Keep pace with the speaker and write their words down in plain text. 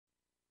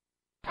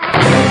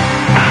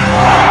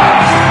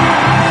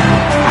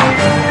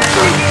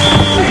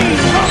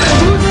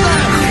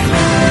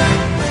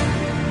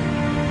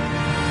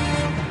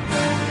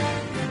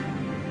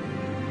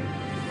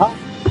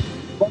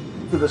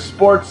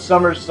Sports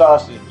Summer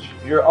Sausage,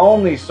 your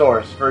only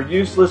source for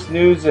useless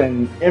news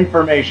and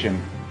information.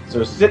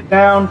 So sit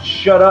down,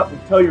 shut up, and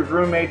tell your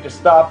roommate to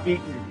stop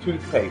eating your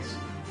toothpaste.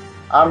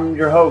 I'm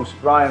your host,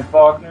 Ryan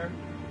Faulkner.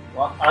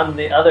 Well, I'm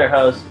the other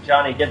host,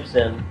 Johnny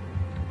Gibson.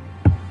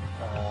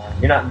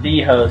 You're not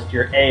the host,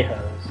 you're a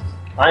host.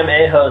 I'm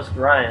a host,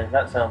 Ryan.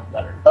 That sounds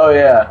better. Oh,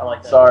 yeah. I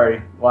like that.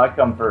 Sorry. Well, I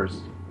come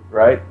first,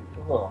 right?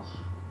 Ugh.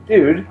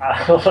 Dude.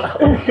 I don't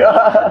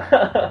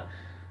know.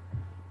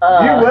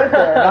 You went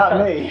there,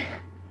 not me.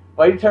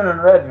 Why are you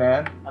turning red,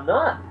 man? I'm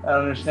not. I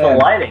don't It's the understand.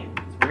 lighting.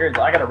 It's weird.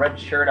 I got a red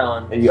shirt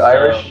on. Are you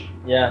Irish?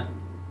 Yeah.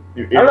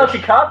 You're I don't know if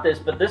Irish? you caught this,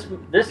 but this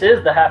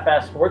is the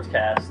Half-Assed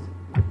Sportscast.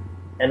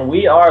 And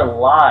we are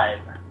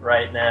live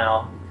right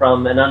now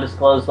from an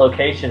undisclosed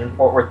location in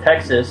Fort Worth,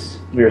 Texas.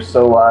 We are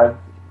so live.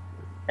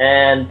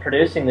 And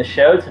producing the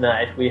show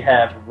tonight, we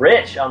have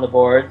Rich on the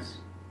boards.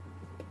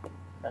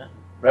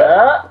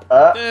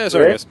 Yeah,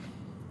 sorry, Rick? guys.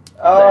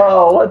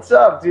 Oh, what's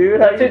up,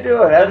 dude? How you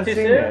doing? Haven't too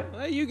seen soon? you.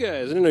 Hi, you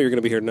guys. I didn't know you were going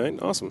to be here tonight.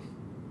 Awesome.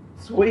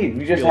 Sweet.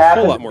 We just Be a whole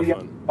happened lot to more be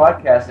fun.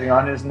 podcasting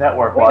on his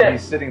network We while did.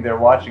 he's sitting there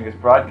watching his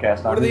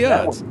broadcast on What are his the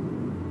network. odds?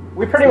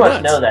 We pretty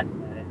much Nuts. know that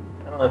guy.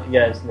 I don't know if you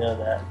guys know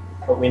that,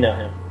 but we know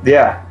him.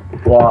 Yeah.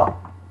 Well,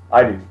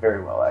 I do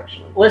very well,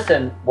 actually.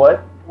 Listen,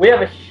 What? we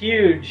have a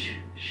huge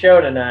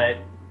show tonight.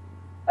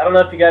 I don't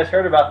know if you guys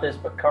heard about this,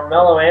 but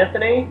Carmelo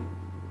Anthony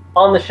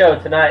on the show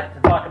tonight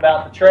to talk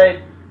about the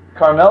trade.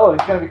 Carmelo,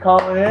 he's going to be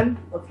calling in?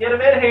 Let's get him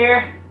in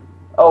here.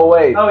 Oh,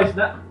 wait. Oh, he's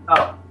not.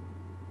 Oh,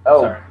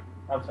 Oh. sorry.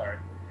 I'm sorry.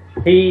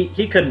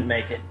 He couldn't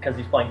make it because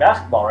he's playing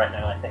basketball right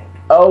now, I think.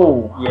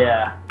 Oh.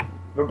 Yeah.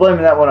 We're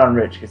blaming that one on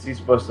Rich because he's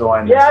supposed to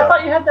line this Yeah, I up.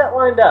 thought you had that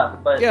lined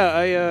up, but Yeah,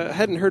 I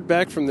hadn't heard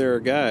back from their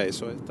guy,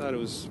 so I thought it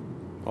was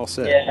all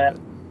set. yeah,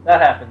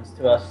 that happens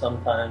to us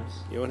sometimes.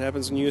 You know what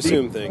happens when you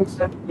assume things.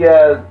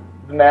 Yeah,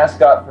 the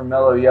mascot for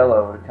Mellow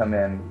Yellow would come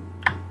in,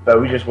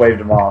 but we just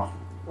waved him off.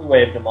 We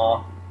waved him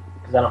off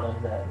because I don't know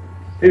who that is.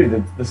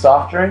 Dude, the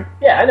soft drink?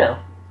 Yeah, I know.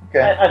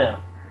 Okay. I know.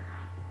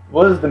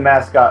 What is the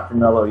mascot for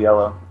Mellow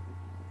Yellow?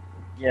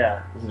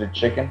 Yeah. Is it a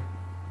chicken?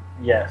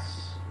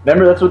 Yes.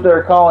 Remember, that's what they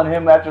were calling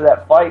him after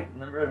that fight.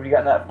 Remember, when he got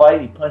in that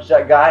fight, he punched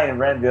that guy and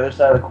ran to the other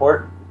side of the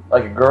court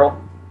like a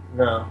girl.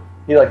 No.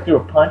 He like threw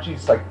a punch.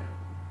 He's like,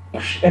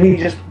 and he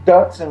just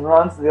ducks and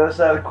runs to the other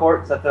side of the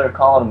court. So they're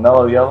calling him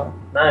Mellow Yellow.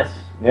 Nice.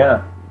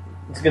 Yeah,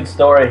 It's a good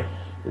story.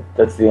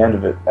 that's the end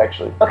of it,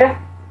 actually. Okay.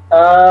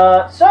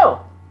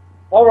 So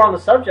while we're on the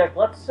subject,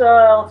 let's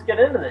get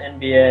into the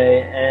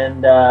NBA.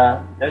 And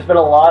there's been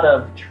a lot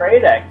of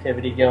trade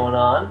activity going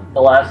on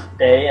the last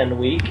day and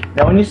week.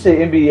 Now, when you say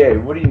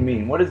NBA, what do you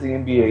mean? What is the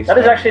NBA? That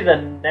is stand? actually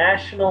the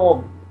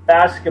National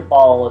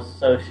Basketball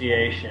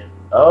Association.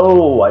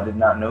 Oh, I did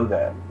not know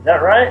that. Is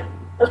that right?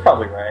 That's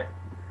probably right.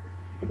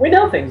 We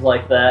know things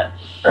like that.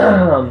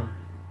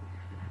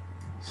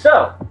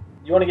 So,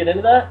 you want to get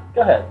into that?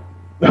 Go ahead.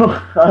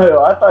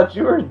 I thought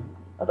you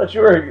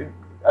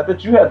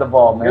had the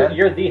ball, man.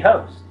 You're the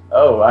host.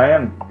 Oh, I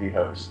am the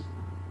host.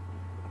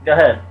 Go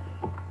ahead.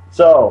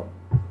 So,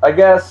 I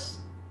guess,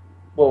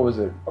 what was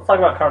it? Let's talk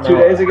about Carmelo.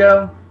 2 days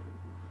ago,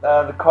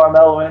 the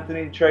Carmelo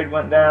Anthony trade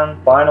went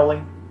down,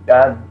 finally.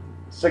 I'm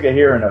sick of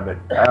hearing of it.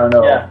 I don't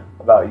know Yeah.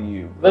 about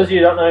you. For those of you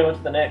who don't know, he went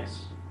to the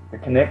Knicks. The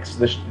Knicks,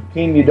 the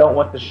team you don't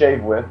want to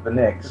shave with, the The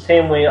Knicks.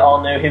 team we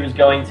all knew he was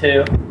going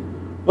to.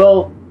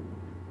 Well,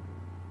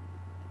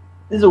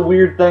 this is a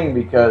weird thing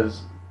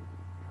because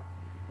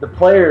the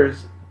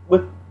players,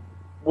 with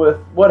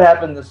what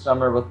happened this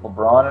summer with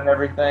LeBron and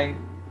everything,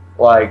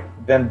 like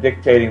them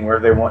dictating where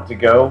they want to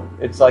go,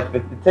 it's like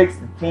it takes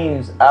the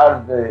teams out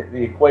of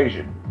the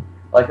equation.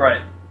 Like,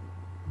 Right.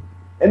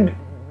 and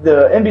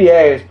the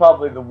NBA is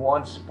probably the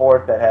one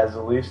sport that has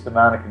the least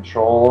amount of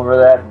control over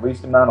that, the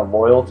least amount of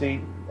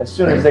loyalty. As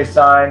soon as they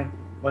sign,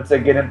 once they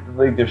get into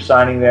the league, they're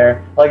signing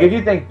there. Like, if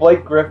you think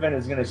Blake Griffin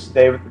is going to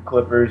stay with the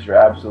Clippers, you're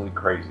absolutely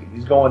crazy.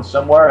 He's going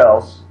somewhere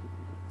else.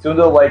 He's going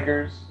to the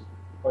Lakers.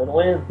 Play to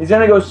win. He's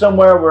going to go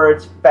somewhere where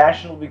it's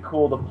fashionably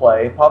cool to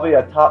play, probably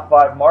a top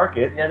 5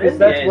 market. Yeah, the because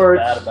NBA is where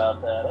bad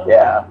about that.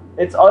 Yeah,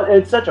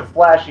 it's such a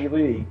flashy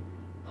league.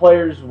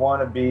 Players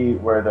want to be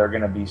where they're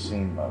going to be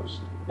seen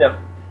most. Yep.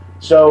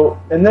 So,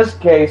 in this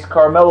case,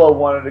 Carmelo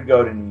wanted to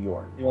go to New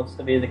York. He wants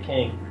to be the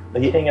king. The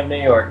king of New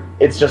York.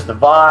 It's just the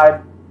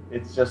vibe.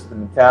 It's just the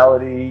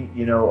mentality,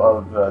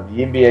 of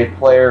the NBA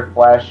player,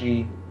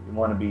 flashy. You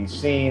want to be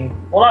seen.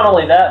 Well, not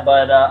only that,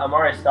 but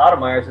Amari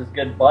Stoudemire is his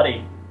good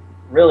buddy.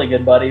 Really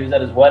good buddy. He was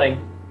at his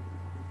wedding,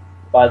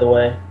 by the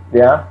way.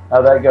 Yeah?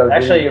 How'd that go?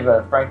 Actually- Did he give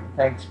a Frank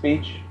the Tank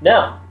speech?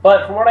 No,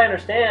 but from what I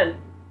understand,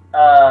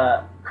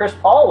 Chris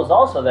Paul was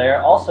also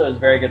there, also his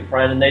very good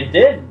friend, and they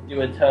did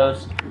do a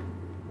toast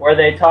where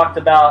they talked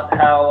about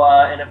how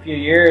in a few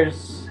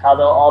years how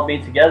they'll all be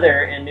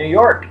together in New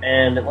York,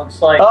 and it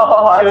looks like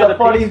Oh, two of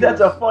the that's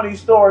a pieces- funny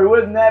story.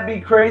 Wouldn't that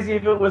be crazy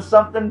if it was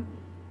something?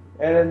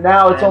 And then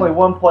now it's And- only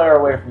one player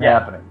away from Yeah.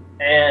 happening.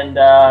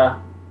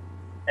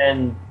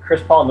 And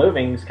Chris Paul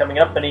moving is coming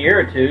up in a year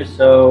or two,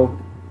 so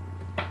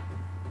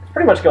it's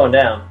pretty much going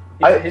down.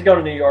 He's going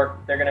to New York.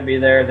 They're going to be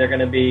there. They're going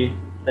to be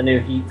the new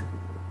Heat.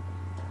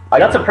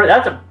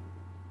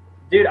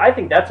 Dude. I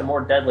think that's a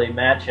more deadly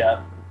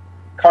matchup.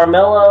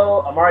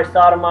 Carmelo, Amari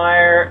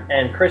Stoudemire,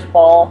 and Chris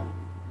Paul.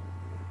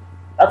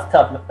 That's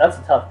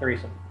a tough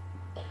threesome.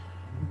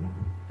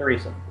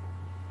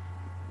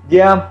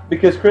 Yeah,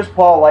 because Chris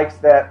Paul likes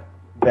that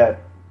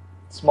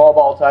small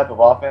ball type of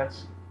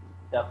offense.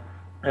 Yep.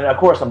 And of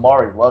course,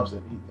 Amari loves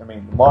it.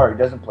 Amari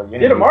doesn't play any.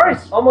 Dude,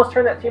 Amari's almost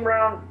turned that team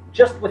around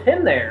just with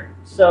him there.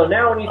 So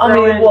now when you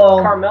throw in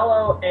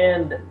Carmelo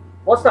and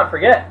let's not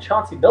forget,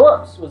 Chauncey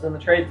Billups was in the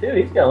trade too.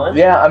 He's going.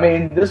 Yeah,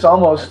 it's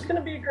going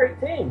to be a great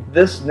team.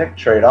 This Nick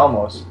trade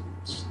almost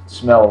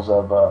smells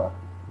of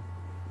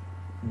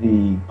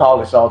the Paul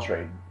Gasol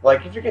trade.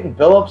 Like, if you're getting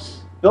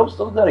Billups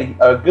still got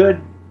a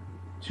good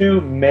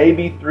 2,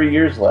 maybe 3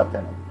 years left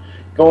in him.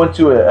 Going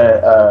to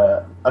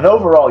an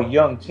overall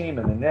young team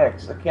in the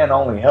Knicks, that can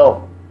only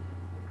help.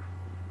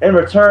 In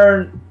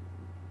return,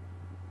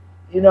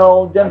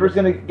 Denver's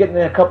going to get in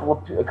a couple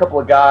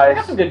of guys. They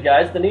got some good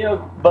guys.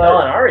 Danilo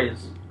Gallinari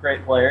is a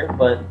great player,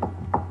 but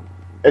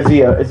is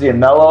he a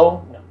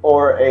Melo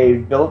or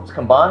a Billups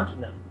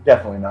combined? No,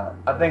 definitely not.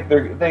 I think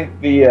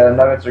the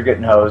Nuggets are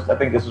getting hosed. I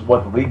think this is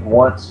what the league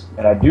wants,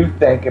 and I do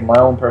think, in my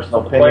own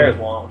personal opinion, the players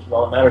want, which is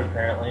all that matters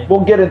apparently.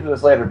 We'll get into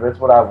this later, but it's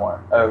what I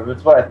want.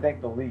 It's what I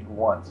think the league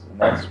wants, and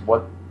that's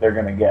what they're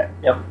going to get.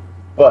 Yep.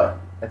 But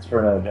that's for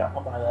another job.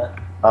 I'll buy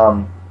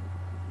that.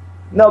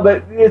 No,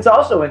 but it's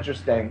also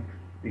interesting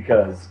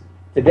because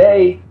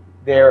today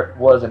there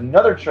was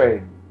another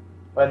trade.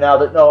 But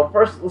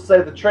first let's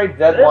say the trade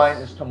deadline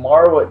is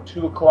tomorrow at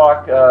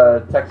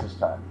 2:00 Texas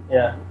time.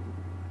 Yeah.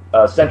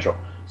 Central.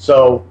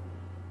 So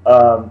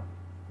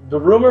the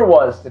rumor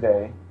was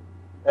today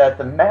that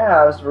the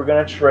Mavs were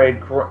going to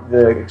trade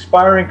the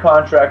expiring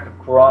contract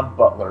of Caron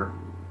Butler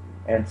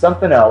and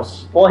something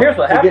else. Well, here's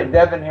what happened. To get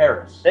Devin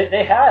Harris.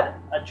 They had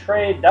a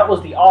trade. That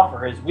was the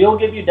offer. Is we'll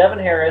give you Devin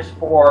Harris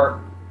for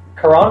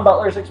Caron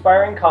Butler's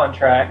expiring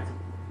contract.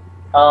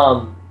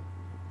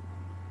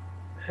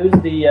 Who's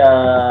the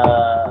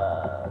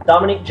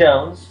Dominique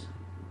Jones?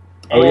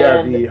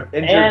 The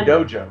injured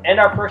Dojo. And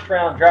our first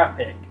round draft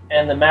pick.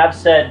 And the Mavs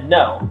said,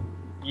 no,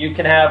 you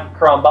can have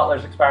Caron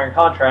Butler's expiring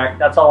contract.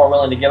 That's all we're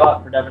willing to give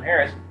up for Devin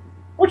Harris,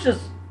 which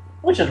is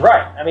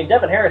right.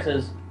 Devin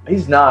Harris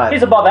he's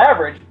above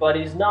average, but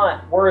he's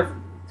not worth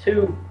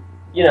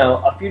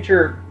a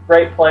future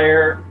great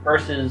player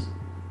versus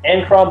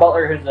and Caron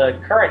Butler, who's a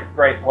current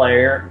great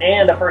player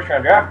and a first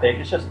round draft pick.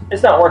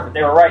 It's not worth it.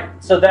 They were right.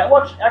 So that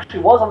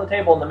actually was on the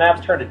table, and the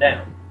Mavs turned it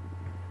down.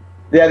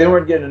 Yeah, they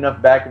weren't getting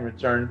enough back in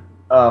return.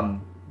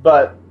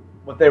 But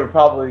what they were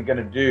probably going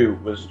to do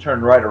was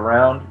turn right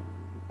around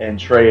and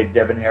trade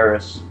Devin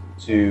Harris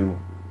to,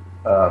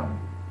 to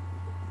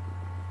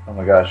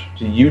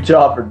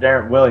Utah for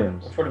Darren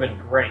Williams. Which would have been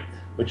great.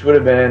 That would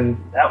have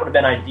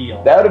been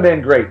ideal. That would have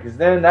been great, because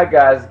then that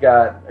guy's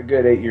got a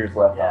good 8 years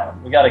left on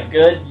him. We got a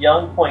good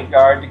young point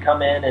guard to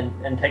come in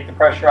and take the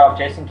pressure off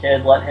Jason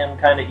Kidd, let him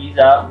kind of ease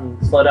out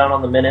and slow down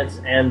on the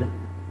minutes. And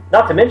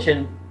not to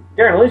mention,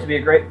 Darren Williams would be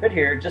a great fit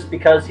here just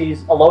because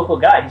he's a local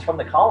guy. He's from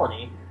the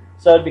Colony.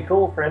 So it'd be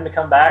cool for him to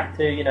come back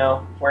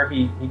to, where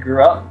he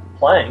grew up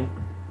playing.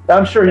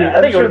 I'm sure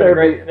I think it would be a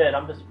great fit.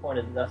 I'm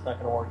disappointed that's not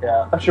going to work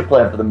out. I'm sure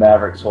playing for the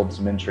Mavericks holds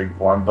some intrigue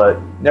for him,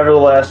 but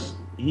nevertheless,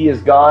 he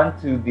has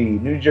gone to the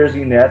New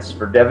Jersey Nets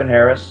for Devin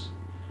Harris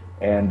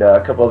and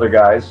a couple other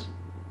guys.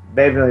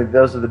 Maybe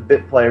those are the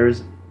bit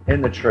players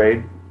in the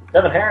trade.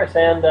 Devin Harris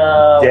and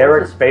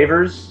Derek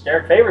Favors.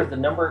 Derek Favors, the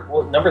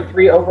number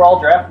 3 overall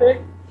draft pick.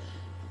 Is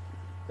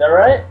that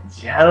right?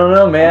 Yeah, I don't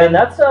know, man.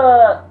 That's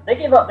they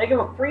gave up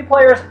 3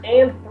 players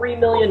and $3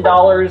 million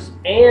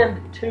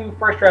and 2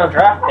 first round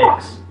draft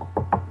picks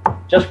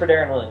just for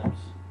Darren Williams.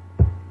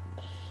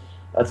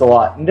 That's a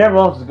lot. And Darren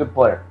Williams is a good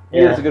player. He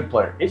is a good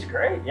player. He's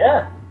great,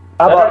 yeah.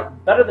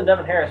 Better than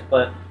Devin Harris,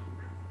 but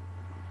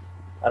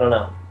I don't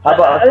know.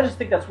 I just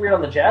think that's weird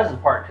on the Jazz's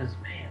part because,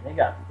 man,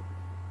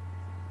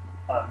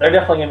 they're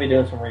definitely going to be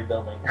doing some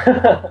rebuilding.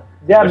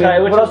 Yeah,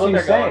 what else are you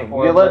saying?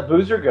 You let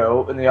Boozer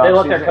go in the offseason. They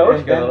let their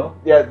coach go.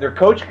 Yeah,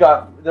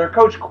 their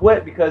coach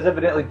quit because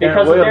evidently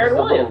Darren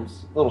Williams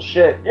is a little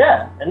shit.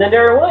 Yeah, and then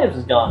Darren Williams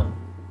is gone.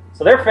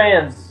 So their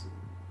fans,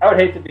 I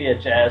would hate to be a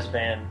Jazz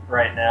fan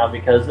right now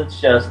because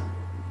it's just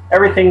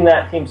everything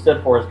that team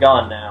stood for is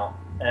gone now.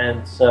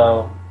 And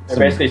so they're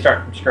basically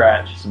starting from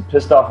scratch. Some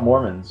pissed off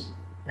Mormons.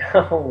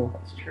 Oh,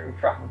 that's true,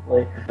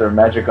 probably. Their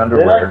magic Do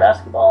underwear. they like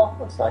basketball?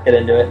 Let's not get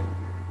into it.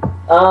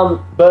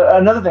 But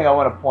another thing I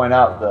want to point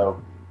out,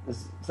 though,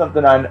 is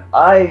something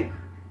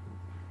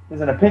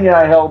is an opinion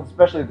I held,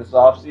 especially this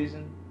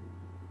offseason,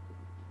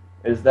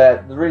 is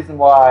that the reason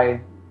why,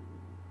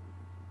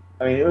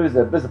 it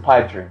was a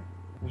pipe dream.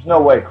 There's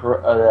no way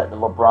that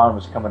LeBron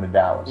was coming to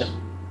Dallas. No.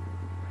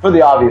 For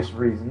the obvious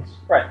reasons.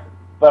 Right.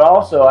 But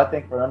also, I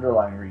think for an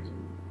underlying reason.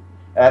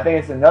 And I think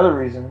it's another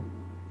reason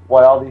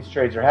why all these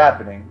trades are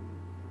happening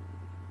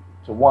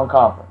to one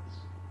conference,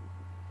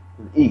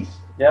 the East.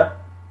 Yeah.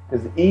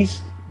 Because the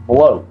East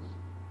blows.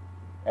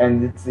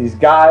 And it's these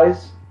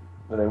guys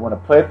where they want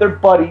to play with their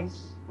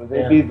buddies, where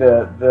they be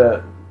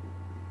the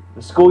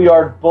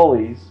schoolyard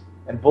bullies,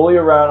 and bully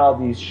around all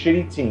these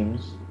shitty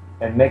teams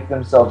and make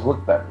themselves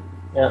look better.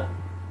 Yeah.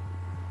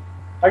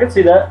 I can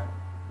see that.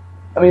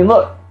 I mean,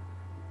 look.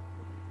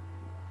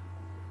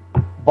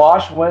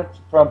 Bosch went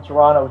from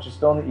Toronto, which is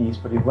still in the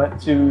East, but he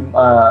went to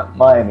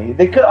Miami.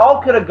 They could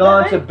have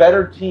gone to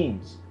better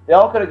teams. They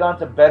all could have gone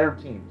to better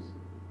teams,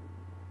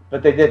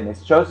 but they didn't. They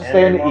chose to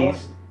stay in the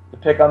East to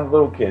pick on the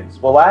little kids.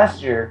 Well,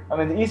 last year, I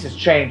mean, the East has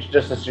changed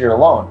just this year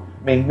alone.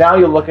 I mean, now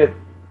you look at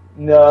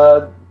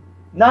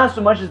not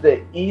so much as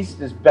the East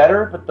is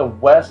better, but the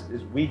West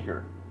is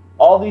weaker.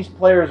 All these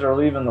players are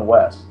leaving the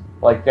West,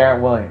 like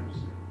Darren Williams,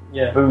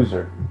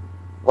 Boozer.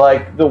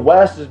 Like the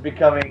West is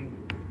becoming.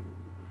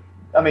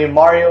 I mean,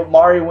 Mario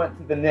went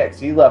to the Knicks.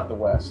 He left the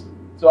West.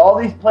 So all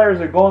these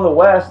players are going to the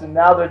West, and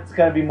now it's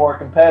going to be more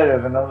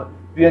competitive, and it'll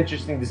be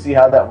interesting to see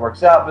how that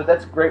works out. But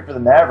that's great for the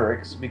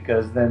Mavericks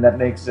because then that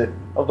makes it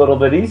a little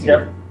bit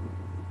easier.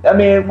 Yep. I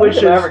mean,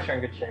 the Mavericks are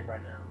in good shape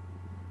right now.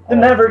 The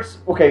Mavericks,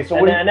 okay. So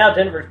and now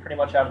Denver's pretty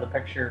much out of the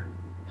picture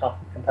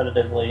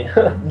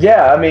competitively.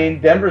 Yeah, I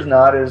mean, Denver's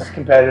not as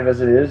competitive as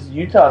it is.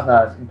 Utah's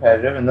not as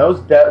competitive, and those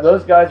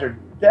guys are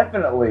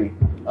definitely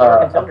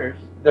contenders.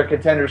 They're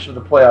contenders for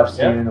the playoff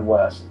scene in the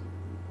West.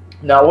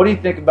 Now, what do you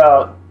think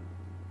about?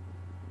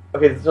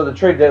 Okay, so the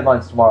trade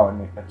deadline's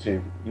tomorrow at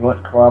 2. You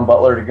want Caron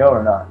Butler to go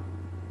or not?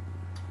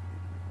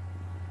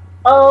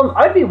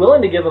 I'd be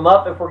willing to give him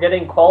up if we're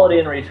getting quality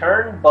in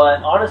return,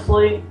 but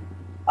honestly,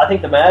 I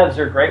think the Mavs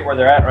are great where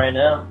they're at right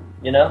now.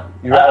 You know,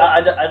 I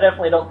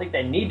definitely don't think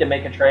they need to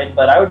make a trade,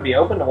 but I would be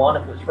open to one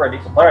if it was for a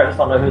decent player. I just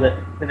don't know who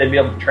they'd be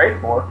able to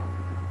trade for.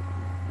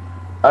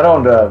 I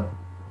don't know.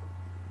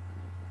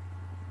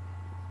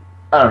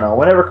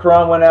 Whenever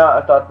Caron went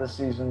out, I thought this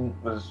season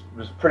was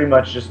pretty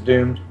much just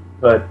doomed.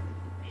 But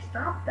he's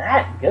not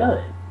that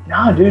good.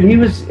 No, dude, he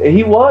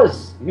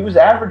was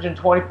averaging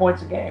 20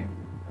 points a game.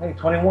 I think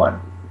 21.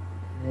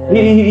 Yeah.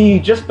 He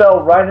just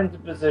fell right into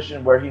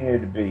position where he needed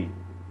to be,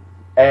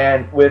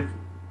 and with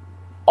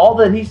all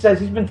that he says,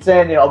 he's been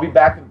saying, I'll be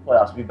back in the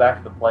playoffs. I'll be back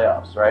in the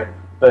playoffs, right?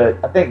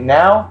 But I think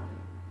now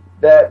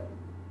that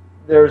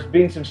there's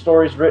been some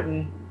stories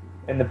written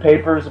in the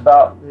papers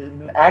about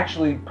him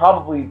actually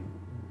probably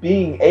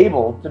being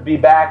able to be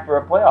back for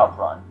a playoff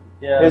run.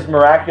 Yeah, his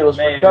miraculous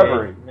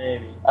recovery.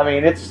 Maybe. I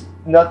mean, it's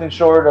nothing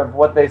short of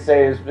what they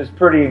say is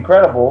pretty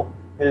incredible,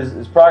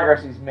 his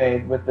progress he's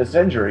made with this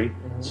injury.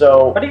 Mm-hmm.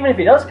 So, but even if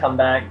he does come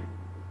back,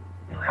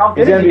 how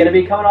good is he going to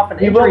be coming off an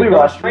injury? He will be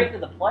rushed straight to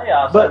the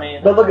playoffs.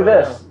 But look at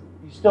this.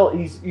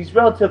 He's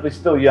relatively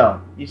still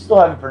young. You still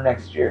have him for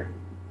next year.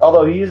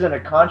 Although he is in a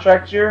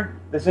contract year,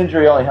 this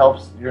injury only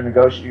helps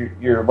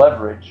your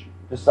leverage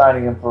to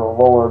signing him for a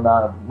lower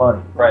amount of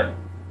money. Right.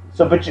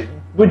 So, but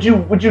would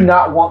you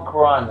not want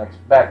Caron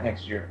back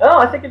next year? No,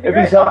 I think it'd be if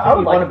great. He's healthy, I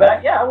would like him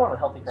back. Yeah, I want a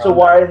healthy Caron. So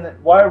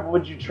why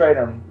would you trade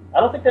him? I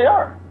don't think they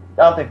are.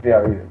 I don't think they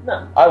are either.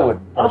 No, I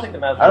wouldn't. I don't think the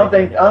Mavs. I don't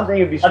think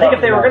it'd be. I think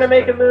if they were going to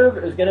make a move,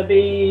 it was going to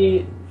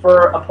be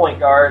for a point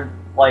guard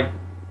like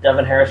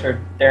Devin Harris or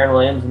Darren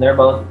Williams, and they're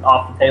both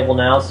off the table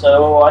now.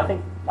 So I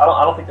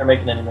don't think they're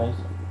making any moves.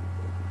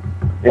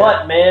 Yeah.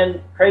 But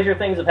man, crazier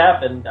things have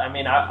happened. I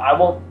mean, I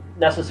won't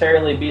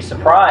necessarily be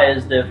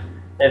surprised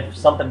if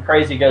something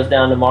crazy goes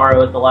down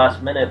tomorrow at the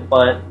last minute,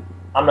 but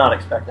I'm not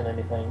expecting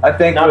anything. I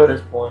think not at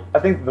this point. I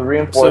think the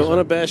reinforcement. So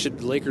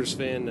unabashed Lakers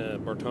fan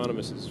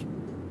Bartonomous is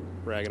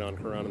ragging on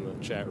Caron in the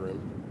chat room.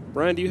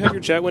 Brian, do you have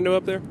your chat window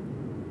up there?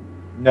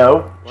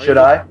 No. Should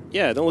I?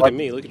 Yeah, don't look at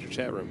me. Look at your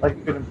chat room. Like a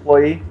good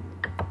employee?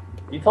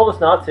 You told us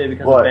not to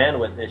because of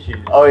bandwidth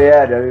issues. Oh,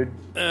 yeah, dude.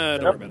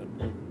 Don't worry about it.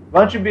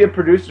 Why don't you be a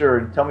producer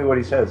and tell me what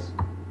he says?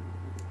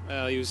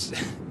 Well, he's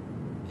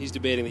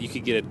debating that you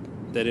could get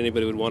it, that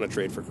anybody would want to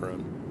trade for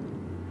Caron.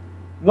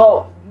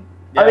 Well,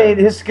 yeah. I mean,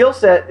 his skill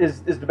set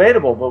is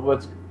debatable, but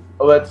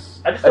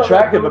what's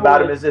attractive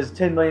about him is his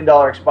 $10 million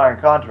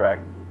expiring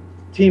contract.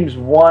 Teams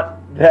want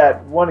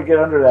to get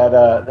under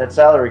that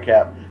salary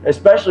cap,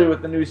 especially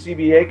with the new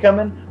CBA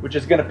coming, which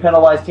is going to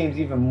penalize teams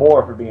even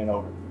more for being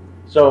over.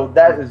 So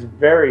that is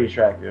very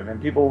attractive,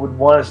 and people would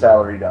want a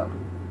salary dump.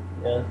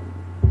 Yeah.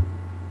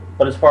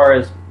 But as far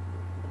as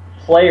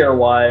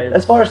player-wise,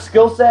 as far as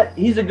skill set,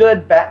 he's a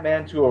good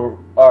Batman to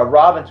a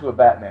Robin to a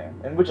Batman,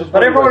 and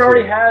but everyone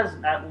already has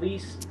at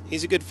least.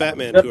 He's a good fat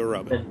man to a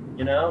Robin.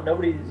 You know,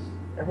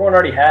 everyone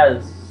already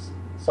has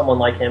someone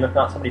like him, if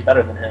not somebody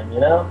better than him. You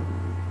know.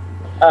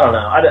 I don't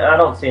know. I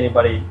don't see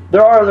anybody.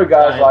 There are other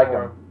guys like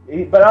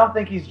him, but I don't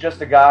think he's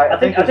just a guy. I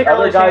think there's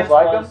other guys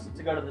like him.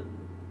 To go to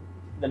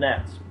the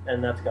Nets,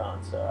 and that's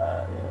gone. So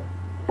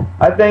yeah.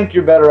 I think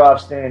you're better off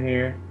staying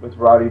here with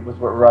Roddy, with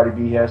what Roddy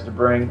B has to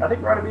bring. I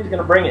think Roddy B is going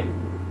to bring it.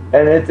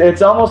 And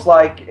it's almost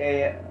like he's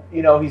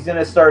going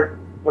to start.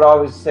 What I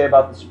always say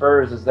about the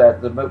Spurs is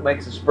that what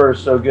makes the Spurs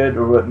so good,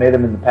 or what made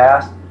them in the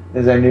past,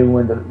 is they knew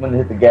when to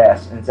hit the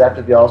gas. And it's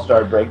after the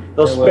All-Star break.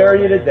 They'll spare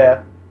you to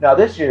death. Now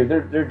this year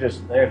they're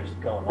just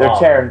going off.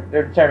 Tearing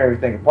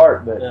everything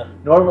apart. But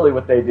normally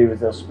what they do is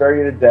they'll spare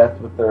you to death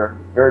with their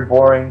very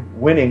boring,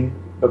 winning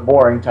but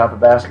boring type of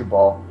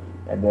basketball.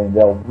 and then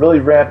they'll really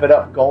ramp it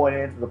up going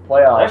into the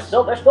playoffs.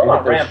 They're still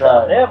not ramped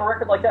up. They have a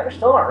record like that. They're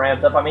still not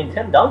ramped up. I mean,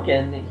 Tim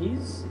Duncan,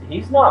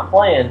 he's not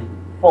playing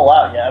full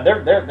out yet.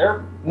 They're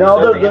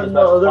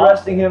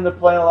resting him. They're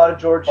playing a lot of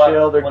George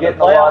Hill. They're getting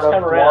a lot of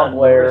Long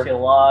Blair. We're see a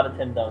lot of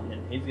Tim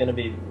Duncan. He's going to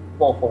be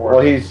full forward.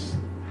 Well,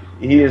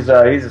 he's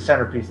a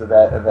centerpiece of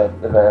that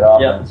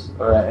offense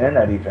and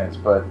that defense.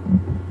 But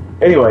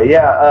anyway,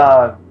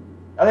 yeah,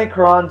 I think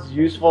Karan's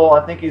useful.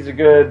 I think he's a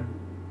good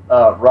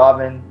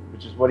Robin,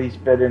 which is what he's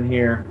fit in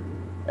here.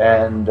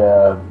 And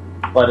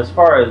but as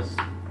far as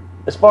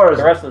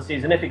the rest of the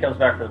season, if he comes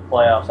back for the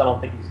playoffs, I don't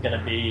think he's going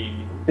to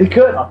be. He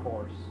could. Top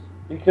force.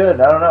 He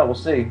could. I don't know. We'll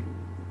see.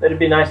 It'd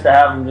be nice to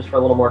have him just for a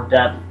little more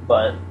depth,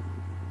 but.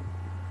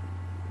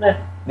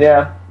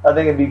 Yeah, I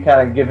think it'd be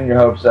kind of giving your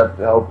hopes up,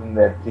 hoping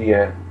that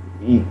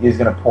he's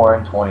going to pour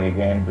in 20 a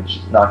game, which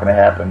is not going to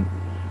happen.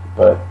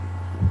 But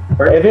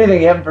if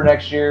anything, you have him for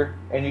next year,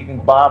 and you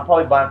can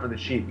probably buy him for the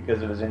cheap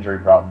because of his injury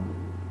problem.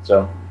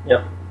 So,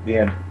 yep. The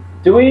end.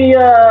 Do we?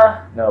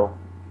 No.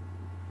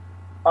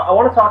 I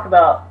want to talk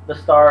about the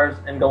Stars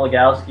and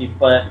Goligoski,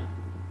 but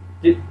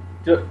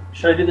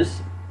should I do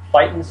this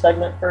fighting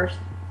segment first?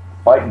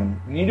 Fighting.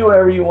 You do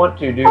whatever you want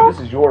to, dude. This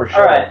is your show.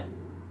 All right.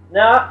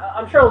 Now,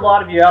 I'm sure a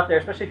lot of you out there,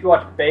 especially if you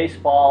watch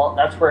baseball,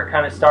 that's where it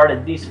kind of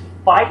started. These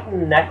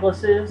fighting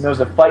necklaces. No,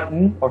 is it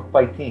fighting or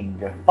fighting?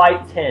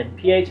 Fighten.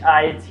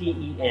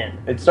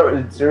 P-H-I-T-E-N.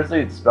 Seriously,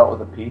 it's spelled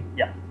with a P?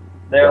 Yeah.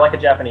 They're like a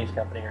Japanese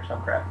company or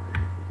some crap.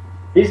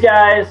 These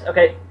guys,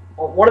 okay,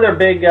 one of their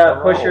big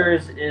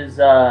pushers is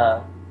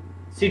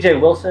C.J.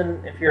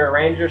 Wilson. If you're a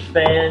Rangers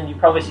fan, you've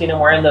probably seen him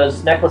wearing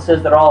those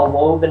necklaces that are all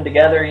woven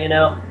together, you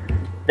know.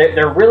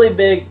 They're really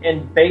big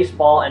in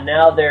baseball, and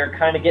now they're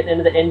kind of getting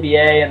into the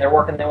NBA, and they're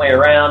working their way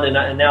around,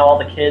 and now all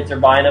the kids are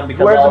buying them.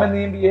 Because where's them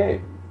in the NBA?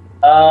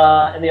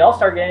 In the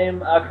All-Star game,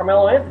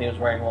 Carmelo Anthony was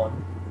wearing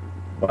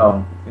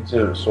one.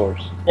 Consider it a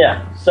source.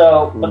 Yeah,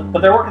 so,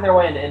 but they're working their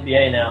way into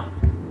NBA now.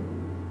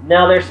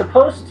 Now, they're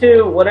supposed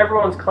to, what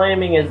everyone's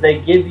claiming is they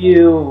give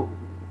you,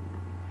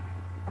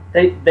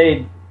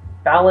 they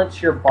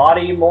balance your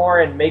body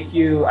more and make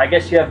you, I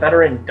guess you have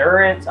better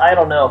endurance. I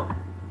don't know.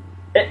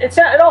 It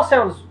all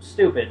sounds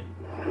stupid.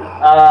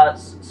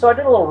 So I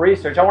did a little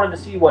research. I wanted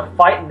to see what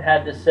Fightin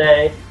had to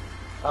say,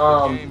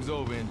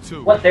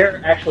 what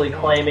they're actually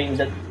claiming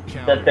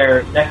that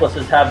their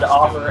necklaces have to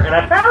offer, and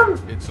I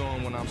found it's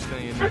on when I'm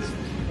staying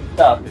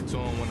stuff. It's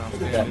on when I'm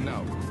standing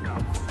out.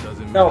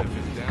 Doesn't No. matter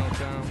if it's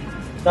downtown.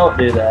 Don't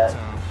do that.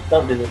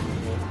 Don't do this.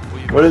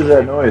 What is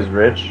that noise,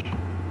 Rich?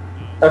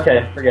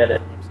 Okay, forget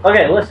it.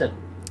 Okay, listen.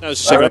 I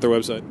was checking out their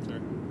website.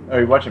 Sorry. Are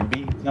you watching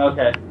BT?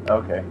 Okay.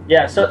 Okay.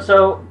 Yeah,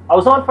 so I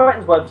was on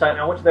Fightin's website and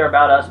I went to their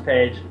About Us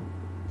page,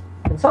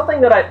 and something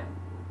that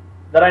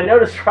I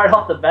noticed right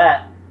off the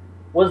bat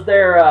was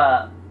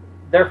their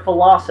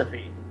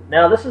philosophy.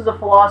 Now, this is a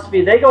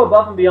philosophy, they go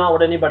above and beyond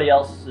what anybody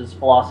else's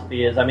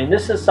philosophy is. I mean,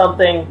 this is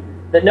something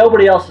that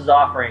nobody else is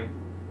offering.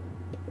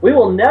 We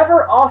will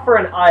never offer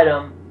an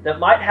item that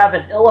might have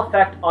an ill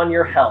effect on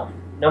your health,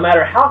 no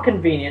matter how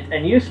convenient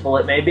and useful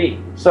it may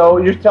be. So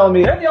you're telling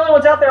me... They're the only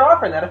ones out there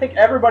offering that. I think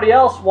everybody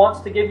else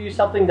wants to give you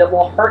something that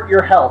will hurt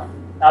your health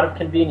out of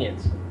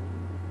convenience.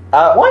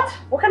 What?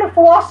 What kind of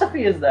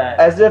philosophy is that?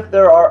 As if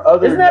there are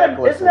other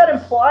necklaces. Isn't that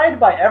implied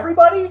by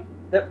everybody?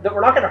 That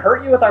we're not going to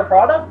hurt you with our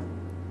product?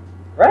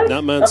 Right?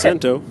 Not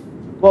Monsanto. Okay.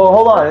 Well,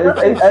 hold on.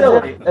 That's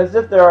As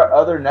if there are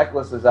other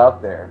necklaces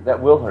out there that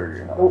will hurt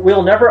your health.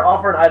 We'll never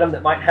offer an item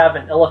that might have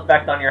an ill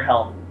effect on your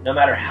health, no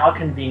matter how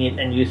convenient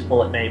and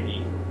useful it may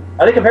be.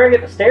 Are they comparing it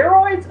to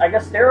steroids? I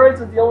guess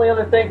steroids is the only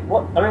other thing.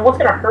 What's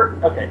going to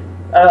hurt? Okay.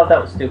 I thought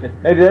that was stupid.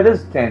 Maybe that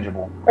is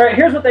tangible. All right,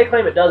 here's what they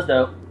claim it does,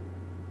 though.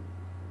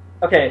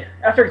 Okay,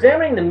 after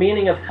examining the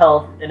meaning of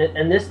health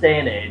in this day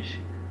and age,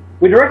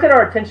 we directed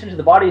our attention to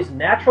the body's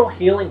natural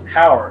healing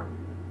power.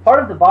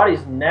 Part of the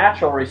body's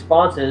natural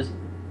response is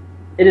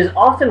it is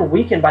often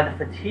weakened by the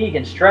fatigue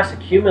and stress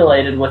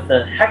accumulated with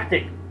the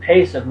hectic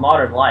pace of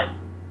modern life.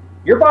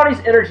 Your body's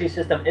energy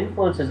system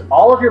influences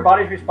all of your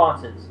body's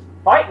responses.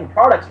 Fightin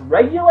products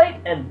regulate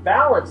and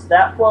balance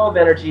that flow of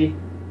energy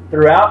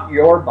throughout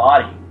your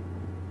body.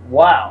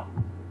 Wow.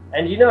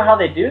 And you know how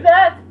they do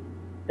that?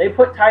 They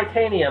put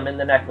titanium in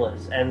the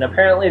necklace, and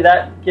apparently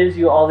that gives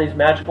you all these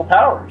magical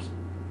powers.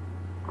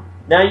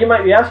 Now you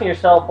might be asking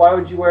yourself, how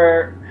would you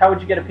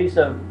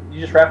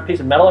just wrap a piece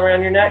of metal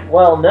around your neck?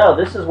 Well, no,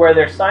 this is where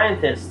their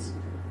scientists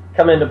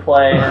come into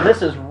play, and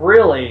this is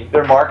really...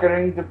 Their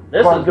marketing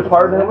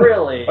department?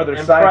 Really or their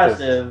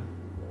impressive.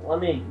 Let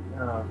me...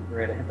 Oh,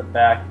 great, I hit the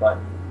back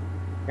button.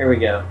 Here we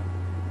go.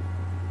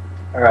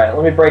 Alright,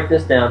 let me break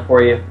this down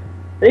for you.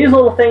 They use a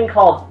little thing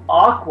called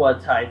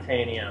aqua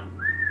titanium.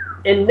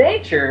 In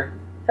nature,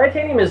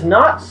 titanium is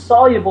not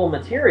soluble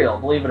material,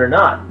 believe it or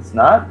not. It's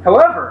not?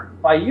 However,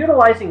 by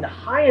utilizing the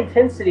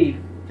high-intensity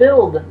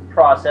filled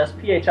process,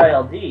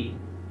 PHILD,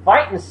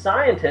 Fightin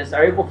scientists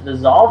are able to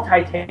dissolve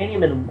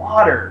titanium in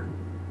water.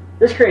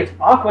 This creates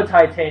aqua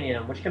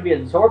titanium, which can be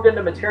absorbed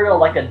into material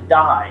like a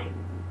dye.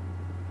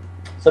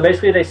 So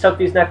basically they soak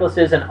these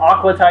necklaces in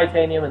aqua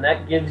titanium, and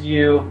that gives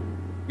you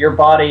your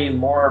body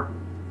more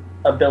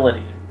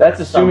ability. That's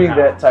assuming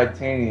somehow. that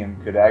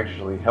titanium could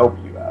actually help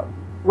you out.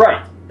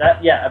 Right.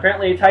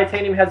 Apparently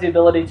titanium has the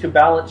ability to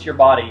balance your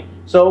body.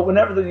 So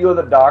whenever you go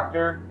to the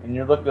doctor and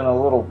you're looking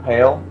a little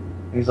pale,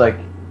 he's like,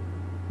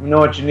 you know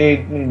what you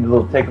need? You need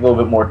to take a little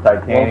bit more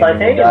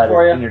titanium,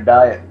 in your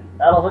diet.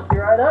 That'll hook you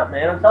right up,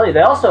 man. I'm telling you.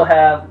 They also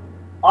have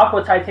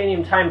aqua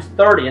titanium times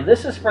 30, and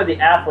this is for the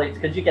athletes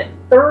because you get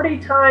 30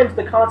 times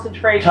the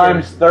concentration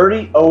Times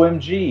 30?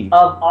 OMG.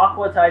 of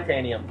aqua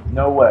titanium.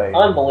 No way.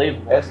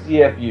 Unbelievable.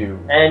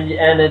 SDFU. And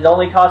it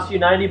only costs you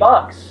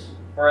 $90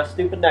 for a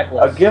stupid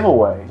necklace. A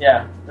giveaway.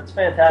 Yeah, that's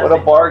fantastic. What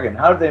a bargain.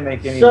 How did they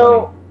make any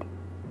money?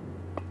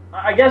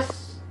 I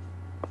guess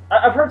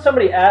I've heard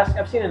somebody ask,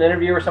 I've seen an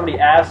interview where somebody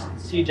asked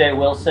CJ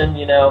Wilson,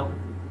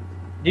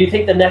 do you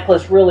think the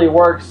necklace really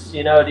works? Do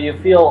you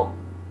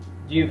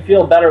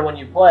feel better when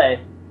you play?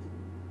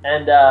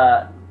 And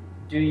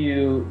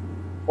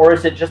or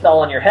is it just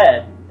all in your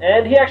head?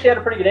 And he actually had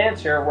a pretty good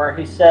answer where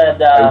he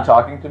said, Are you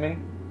talking to me? Is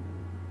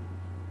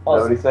that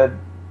what he said?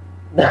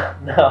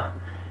 No.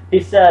 He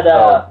said,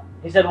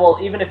 well,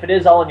 even if it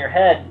is all in your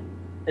head,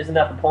 isn't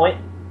that the point?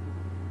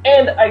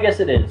 And I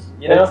guess it is.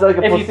 It's like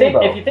a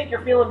placebo. If you think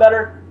you're feeling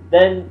better,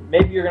 then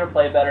maybe you're going to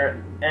play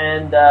better.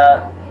 And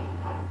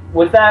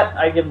with that,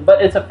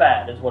 but it's a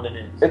fad, is what it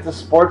is. It's a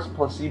sports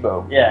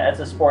placebo. Yeah, it's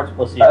a sports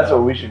placebo. That's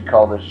what we should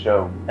call this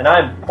show. And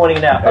I'm pointing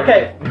it out.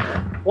 Okay,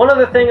 one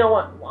other thing I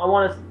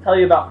want to tell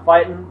you about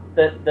fighting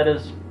that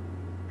is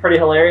pretty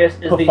hilarious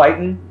is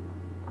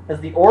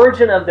the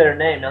origin of their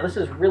name. Now, this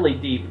is really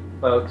deep,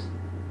 folks.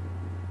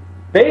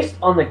 Based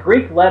on the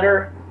Greek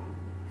letter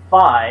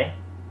phi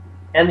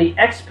and the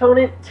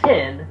exponent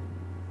 10,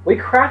 we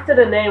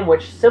crafted a name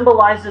which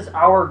symbolizes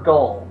our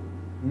goal,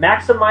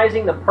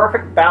 maximizing the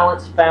perfect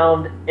balance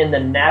found in the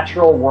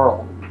natural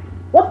world.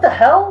 What the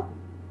hell?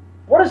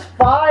 What does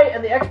phi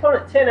and the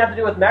exponent 10 have to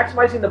do with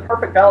maximizing the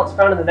perfect balance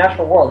found in the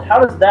natural world? How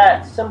does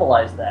that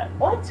symbolize that?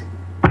 What?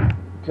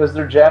 Because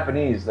they're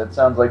Japanese. That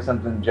sounds like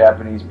something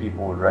Japanese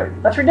people would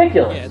write. That's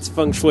ridiculous. Yeah, it's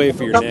feng shui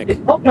for your neck. The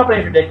whole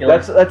company's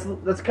ridiculous. That's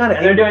kind of.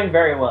 And they're doing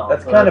very well.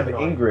 That's kind of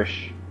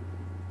English.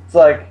 It's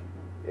like,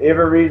 you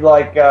ever read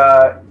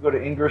go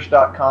to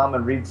English.com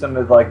and read some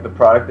of the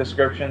product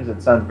descriptions?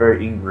 It sounds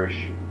very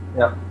English.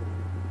 Yep.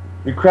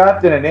 We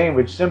crafted a name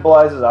which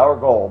symbolizes our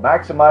goal,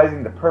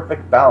 maximizing the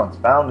perfect balance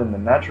found in the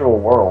natural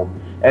world.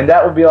 And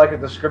that would be like a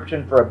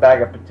description for a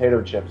bag of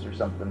potato chips or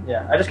something.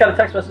 Yeah, I just got a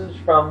text message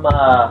from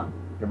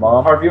your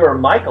mom, our viewer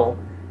Michael.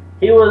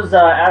 He was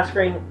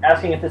asking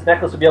if this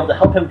necklace would be able to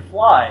help him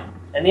fly,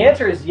 and the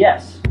answer is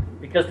yes,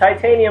 because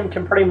titanium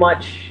can pretty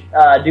much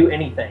do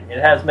anything. It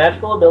has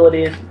magical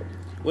abilities.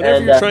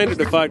 Whenever you're trying to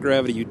defy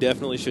gravity, you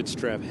definitely should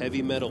strap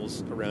heavy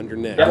metals around your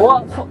neck. Yeah,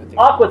 well,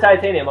 aqua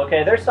titanium.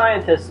 Okay, their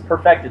scientists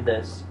perfected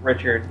this,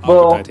 Richard.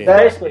 Well,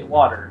 basically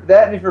water.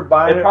 That, and if you're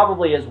buying it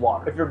probably is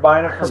water. If you're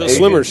buying it from so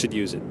swimmers should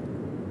use it.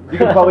 You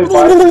can probably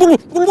buy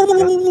it.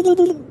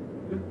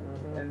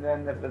 And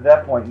then at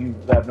that point, you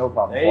have no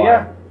problem. There you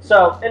go.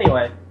 So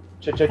anyway,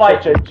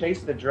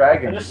 chase the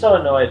dragon. I'm just so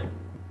annoyed.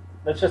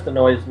 That just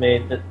annoys me.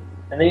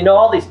 And then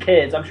all these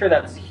kids. I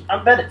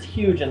bet it's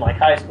huge in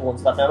high school and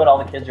stuff. I bet all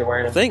the kids are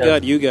wearing it. Thank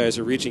God you guys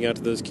are reaching out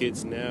to those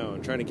kids now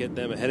and trying to get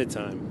them ahead of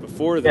time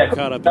before they're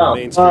caught up in the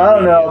mainstream. I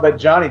don't know, but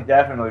Johnny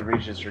definitely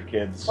reaches for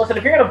kids. Listen,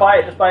 if you're gonna buy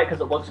it, just buy it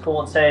because it looks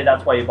cool and say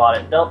that's why you bought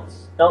it.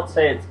 Don't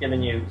say it's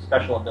giving you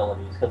special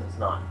abilities because it's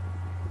not.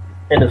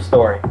 End of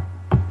story.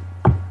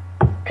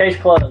 Case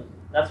closed.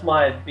 That's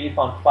my beef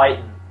on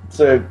fighting.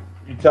 So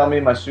you tell me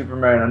my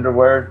Superman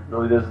underwear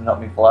really doesn't help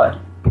me fly?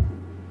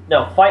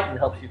 No, fighting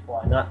helps you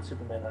fly, not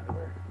Superman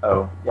underwear.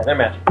 Oh. Yeah, they're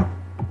magic.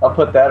 I'll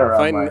put that around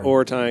fighting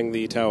or tying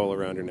the towel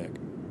around your neck.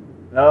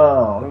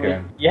 Oh,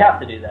 okay. You have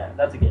to do that.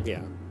 That's a given.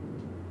 Yeah.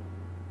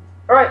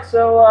 All right,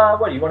 so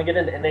what, do you want to get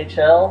into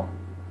NHL?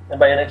 And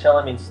by NHL,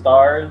 I mean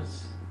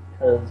Stars,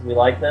 because we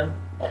like them.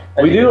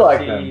 We do like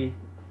them.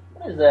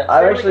 What is that?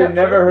 I've actually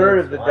never heard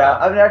of the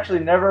I've actually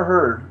never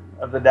heard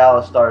of the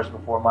Dallas Stars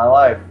before in my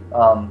life.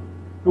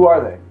 Who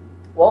are they?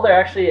 Well, they're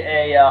actually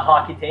a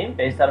hockey team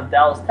based out of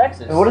Dallas,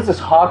 Texas. And what is this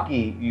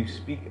hockey you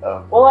speak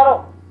of?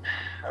 Well,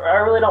 I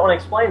really don't want to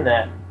explain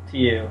that to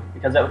you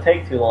because that would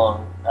take too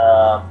long.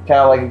 Kind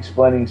of like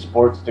explaining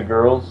sports to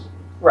girls.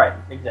 Right,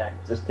 exactly.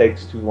 This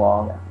takes too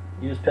long. Yeah.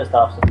 You just pissed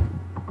off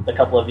a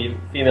couple of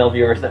female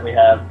viewers that we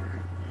have.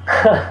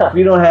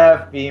 We don't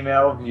have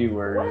female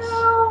viewers.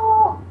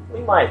 Well,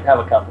 we might have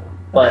a couple,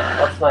 but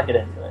let's not get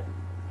into it.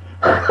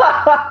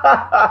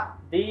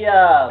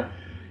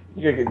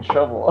 You're gonna get in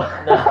trouble.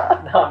 No,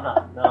 I'm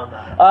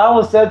not. I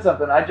almost said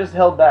something. I just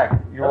held back.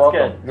 You're welcome.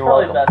 That's good. It's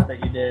probably best that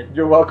you did.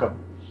 You're welcome.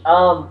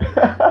 All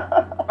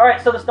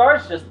right, so the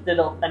Stars just did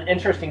an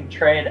interesting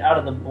trade out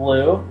of the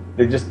blue.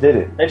 They just did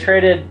it. They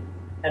traded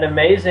an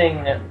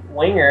amazing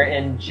winger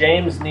in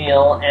James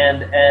Neal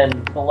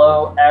and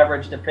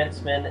below-average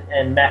defenseman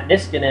and Matt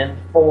Niskanen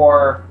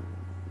for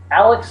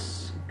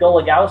Alex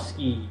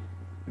Golagowski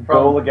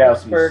from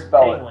Pittsburgh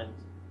Penguins.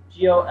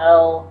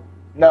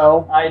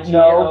 No.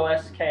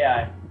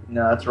 Golagowski.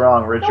 No, that's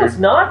wrong, Richard. No, it's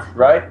not.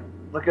 Right?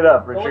 Look it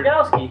up, Richard.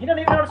 Golgowski. He doesn't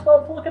even know how to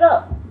spell it to look it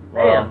up.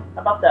 Man,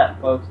 how about that,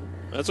 folks?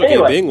 That's okay.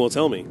 Anyway. Bing will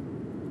tell me.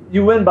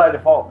 You win by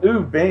default.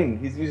 Ooh, Bing.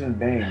 He's using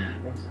Bing.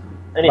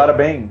 Anyway, Bada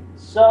Bing.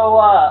 so,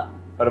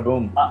 Bada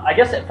boom. I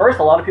guess at first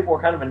a lot of people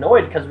were kind of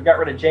annoyed because we got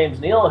rid of James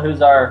Neal,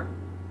 who's our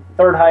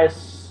third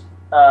highest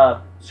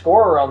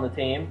scorer on the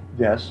team.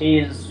 Yes.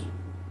 He's,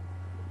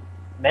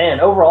 man,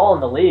 overall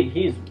in the league,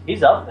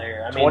 he's up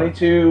there. I mean,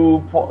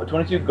 22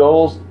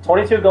 goals.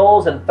 22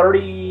 goals and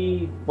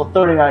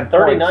 39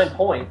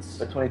 points.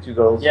 But 22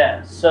 goals.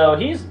 Yeah, so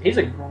he's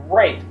a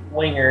great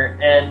winger,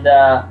 and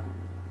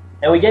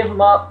we gave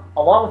him up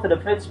along with a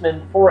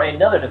defenseman for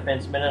another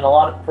defenseman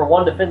and for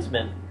one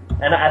defenseman.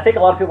 And I think a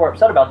lot of people are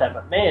upset about that.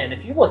 But man,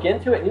 if you look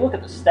into it and you look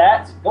at the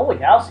stats,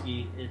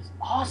 Golgowski is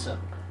awesome,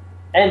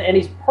 and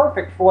he's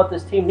perfect for what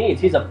this team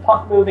needs. He's a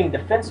puck-moving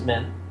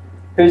defenseman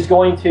who's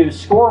going to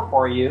score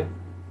for you,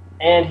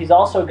 and he's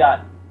also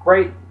got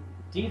great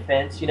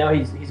defense. You know,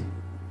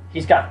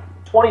 he's got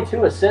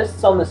 22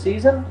 assists on the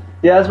season.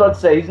 Yeah, I was about to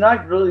say, he's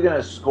not really going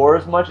to score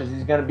as much as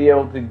he's going to be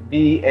able to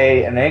be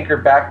an anchor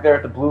back there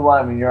at the blue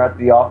line when you're at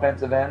the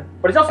offensive end.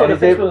 But he's also a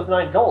defenseman with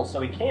 9 goals, so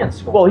he can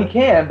score. Well, he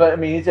can, but, I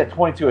mean, he's at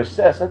 22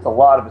 assists. That's a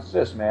lot of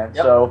assists, man.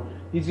 Yep. So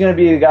he's going to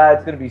be a guy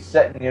that's going to be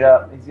setting it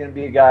up. He's going to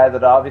be a guy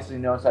that obviously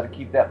knows how to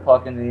keep that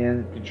puck in the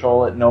end,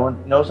 control it,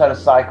 knows how to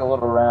cycle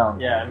it around.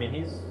 Yeah, I mean,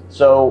 he's...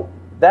 So,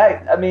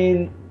 that, I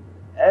mean,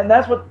 and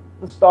that's what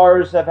the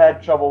Stars have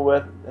had trouble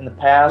with in the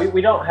past.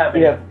 We don't have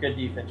any good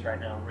defense right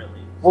now, really.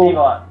 Well, Steve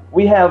Ott.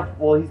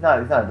 He's not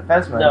a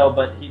defenseman. No,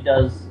 but he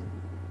does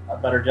a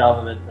better job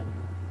of it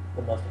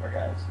than most of our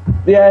guys.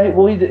 Yeah,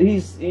 well,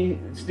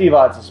 Steve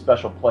Ott's a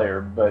special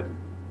player, but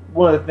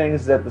one of the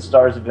things that the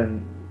Stars have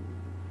been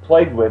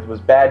plagued with was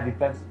bad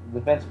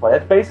defense play.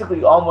 That's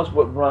basically almost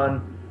what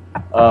run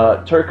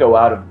Turco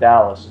out of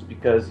Dallas, is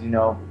because, you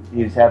know,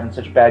 he's having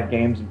such bad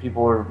games, and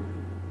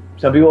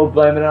some people are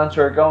blaming it on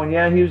Turco, and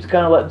yeah, he was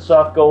kind of letting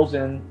soft goals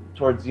in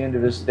towards the end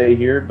of his stay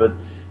here, but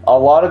a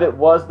lot of it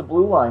was the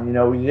blue line. You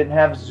know, we didn't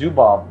have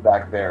Zubov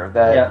back there,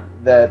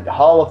 that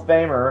Hall of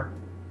Famer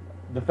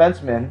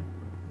defenseman,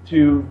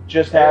 to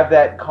just have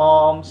that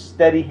calm,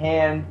 steady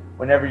hand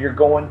whenever you're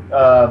going,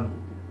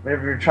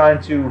 whenever you're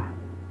trying to,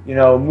 you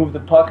know, move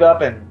the puck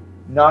up and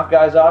knock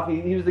guys off.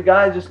 He was the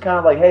guy just kind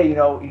of like, hey, you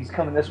know, he's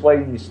coming this way,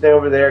 and you stay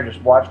over there,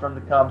 just watch for him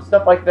to come,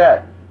 stuff like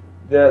that.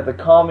 The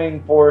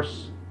calming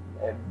force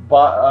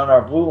on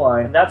our blue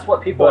line. And that's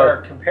what people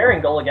are comparing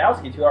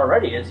Golgowski to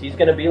already. Is he's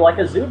going to be like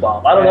a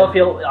Zubov? I don't know if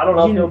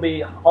he'll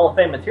be Hall of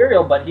Fame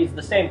material, but he's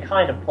the same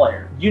kind of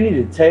player. You need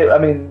to take. I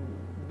mean,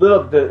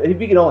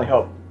 we can only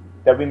hope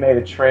that we made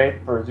a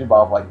trade for a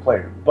Zubov-like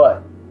player,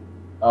 but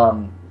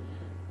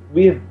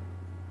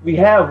we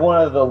have one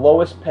of the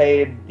lowest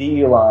paid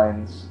D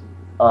lines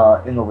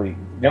in the league.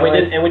 And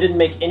we didn't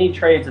make any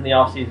trades in the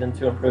offseason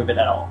to improve it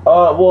at all.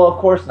 Well, of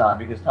course not,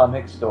 because Tom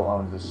Hicks still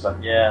owns this sucker.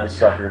 Yeah,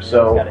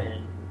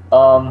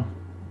 So,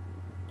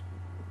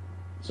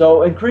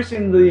 so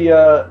increasing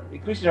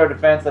our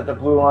defense at the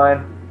blue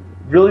line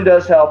really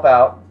does help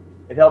out.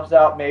 It helps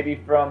out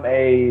maybe from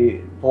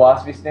a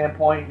philosophy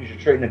standpoint, because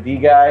you're trading a D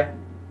guy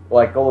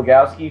like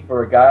Golgowski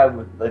for a guy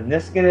with a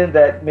Niskanen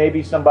that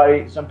maybe some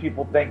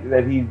people think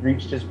that he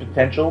reached his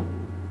potential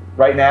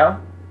right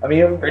now. I mean,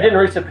 he didn't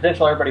reach the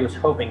potential everybody was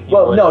hoping he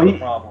would. No,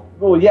 problem.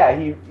 Well, yeah,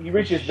 he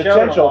reached his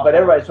potential, but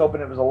everybody's hoping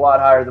it was a lot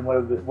higher than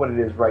what it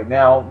is right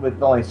now,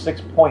 with only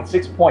 6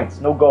 points,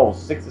 no goals,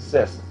 6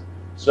 assists.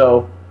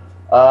 So,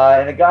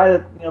 and a guy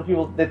that, you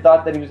know, they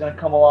thought that he was going to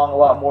come along a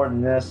lot more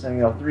than this. And,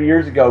 you know, 3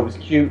 years ago it was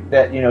cute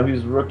that, you know, he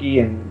was a rookie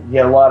and he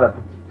had a lot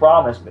of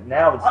promise, but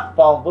now it's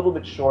fallen a little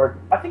bit short.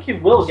 I think he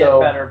will get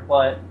better,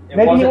 but it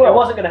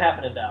wasn't going to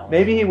happen in Dallas.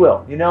 Maybe he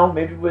will. You know,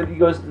 maybe when he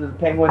goes to the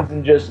Penguins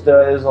and just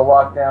is a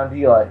lockdown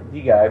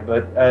D guy,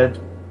 but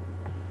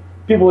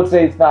people would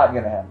say it's not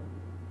going to happen.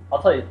 I'll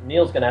tell you,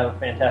 Neil's going to have a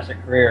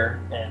fantastic career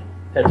in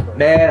Pittsburgh.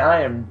 Man,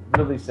 I am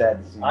really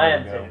sad to see him I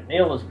am too.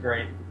 Neil was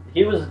great.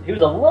 He was a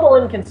little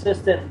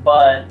inconsistent,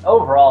 but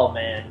overall,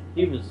 man,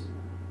 he was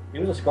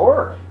a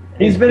scorer.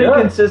 He's been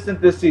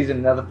inconsistent this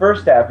season. Now, the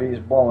first half, he's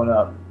blowing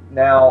up.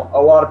 Now, a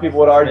lot of people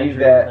would argue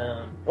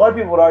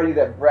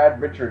that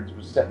Brad Richards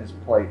was setting his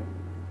plate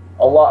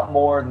a lot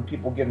more than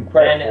people give him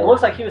credit for. And it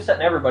looks like he was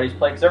setting everybody's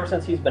plate, because ever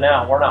since he's been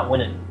out, we're not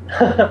winning.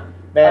 Man,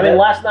 I mean,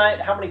 last night,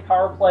 how many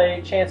power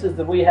play chances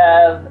did we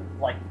have?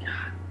 Like,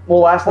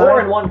 last night,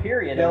 4 in one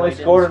period. They only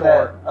scored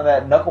on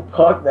that knuckle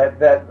puck.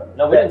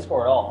 No, we didn't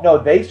score at all. No,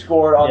 they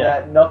scored on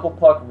that knuckle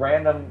puck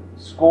random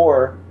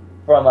score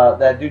from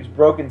that dude's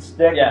broken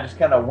stick and just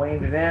kind of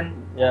waned it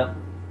in. Yeah.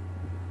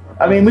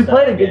 I mean, we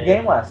played a good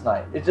game last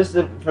night. It's just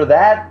that for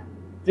that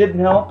didn't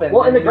help.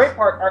 And the great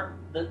part,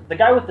 the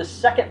guy with the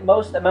second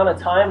most amount of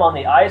time on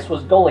the ice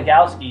was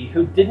Golgowski,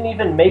 who didn't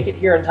even make it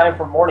here in time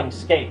for morning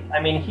skate.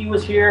 I mean, he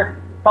was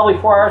here probably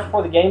 4 hours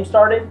before the game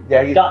started.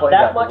 Yeah, he's got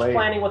that much late.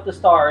 planning with the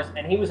Stars,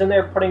 and he was in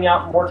there putting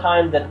out more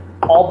time than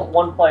all but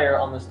one player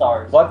on the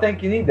Stars. Well, I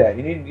think you need that.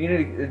 You need.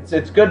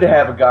 It's good to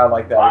have a guy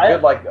like that.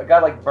 A guy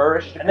like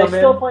Burish to come in. And they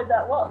still played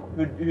that well.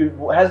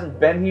 Who hasn't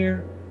been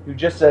here? Who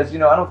just says, you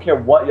know, I don't care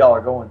what y'all are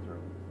going through.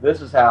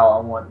 this is how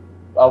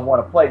I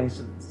want to play. And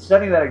he's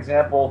setting that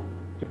example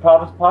to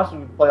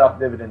possibly play off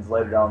dividends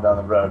later down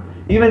the road.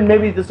 Even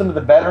maybe to some of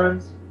the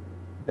veterans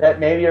that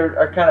maybe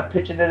are kind of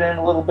pitching it in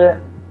a little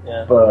bit.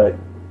 Yeah. But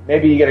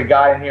maybe you get a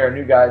guy in here, a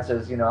new guy that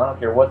says, I don't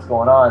care what's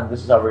going on,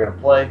 this is how we're going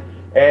to play.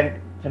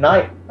 And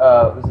tonight,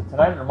 was it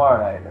tonight or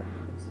tomorrow night?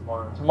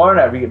 Tomorrow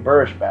night we get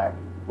Burrish back,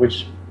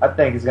 which I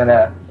think is going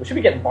to... We should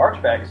be getting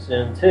Barch back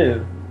soon,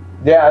 too.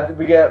 Yeah,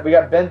 we got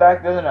Ben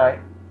back the other night,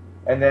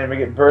 and then we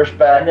get Burrish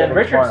back. And then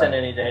Richardson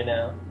any day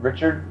now.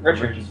 Richards.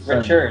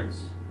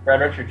 Brad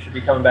Richards should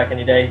be coming back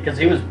any day because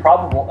he was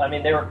probable. I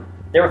mean, they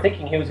were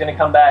thinking he was going to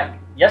come back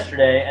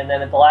yesterday, and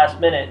then at the last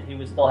minute he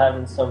was still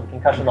having some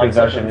concussion-like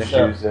symptoms.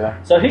 Issues.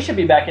 Yeah. So he should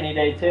be back any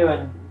day too,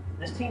 and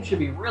this team should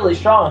be really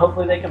strong.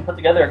 Hopefully, they can put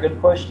together a good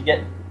push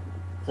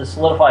to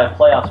solidify a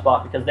playoff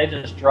spot because they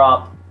just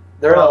dropped.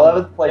 They're in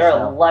 11th place They're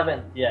now.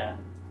 11th, yeah.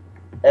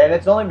 And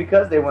it's only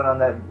because they went on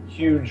that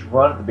huge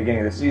run at the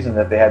beginning of the season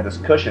that they had this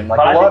cushion. Like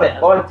But a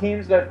lot of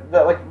teams that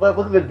like look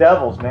at the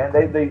Devils, man.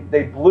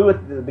 They blew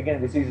at the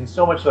beginning of the season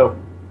so much so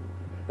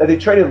that they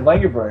traded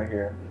Langerburner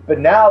here. But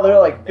now they're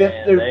like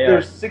fifth. Man,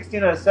 they're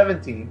 16 out of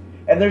 17,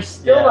 and they're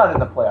still not in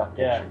the playoff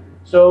picture. Yeah.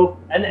 So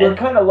And we're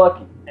kind of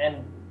lucky.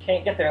 And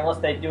can't get there unless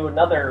they do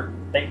another.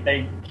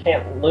 They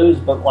can't lose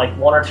but like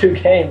 1 or 2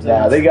 games.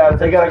 Yeah, they got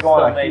to go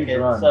on a huge it.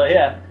 run. So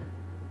yeah,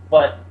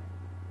 but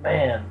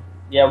man,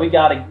 yeah, we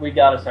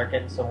gotta start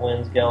getting some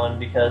wins going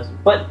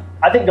But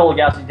I think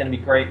Goligowski's going to be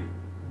great.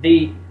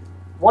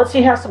 Once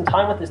he has some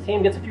time with his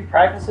team, gets a few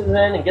practices in,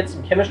 and gets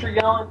some chemistry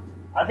going,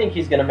 I think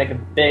he's going to make a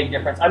big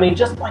difference. I mean,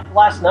 just like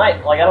last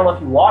night, like I don't know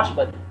if you watched,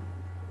 but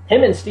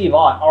him and Steve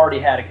Ott already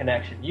had a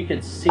connection. You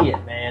could see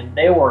it, man.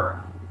 They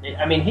were.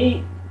 I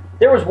mean,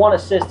 there was one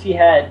assist he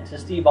had to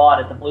Steve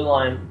Ott at the blue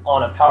line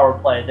on a power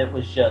play that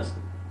was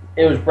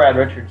it was Brad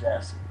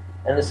Richards-esque.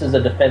 And this is a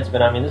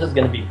defenseman. I mean, this is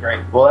going to be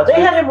great. Well, they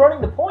had him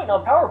running the point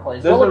on power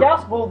plays. There's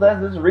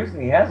a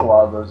reason he has a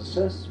lot of those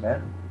assists,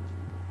 man.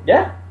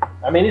 Yeah.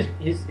 I mean,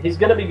 he's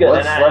going to be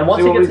good. And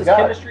once he gets his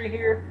chemistry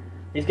here,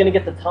 he's going to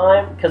get the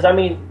time. Because, I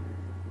mean,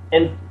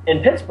 in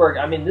Pittsburgh,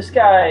 I mean, this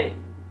guy,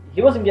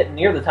 he wasn't getting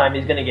near the time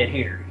he's going to get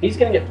here. He's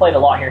going to get played a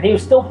lot here. And he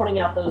was still putting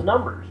out those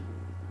numbers.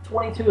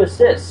 22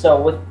 assists. So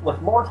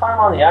with more time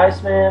on the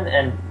ice, man,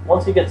 and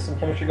once he gets some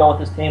chemistry going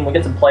with this team, we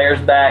get some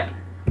players back,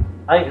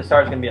 I think the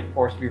Stars are going to be a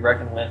force to be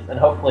reckoned with, and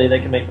hopefully they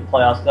can make the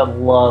playoffs. I'd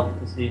love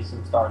to see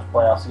some Stars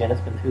playoffs again.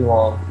 It's been too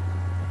long.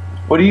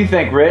 What do you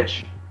think,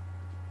 Rich?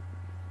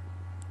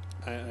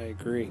 I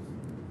agree.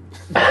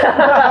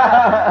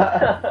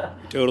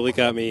 Totally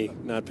caught me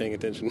not paying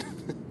attention.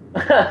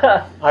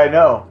 I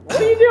know. What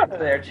are you doing over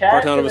there, Chad?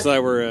 Bartonomous and I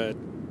were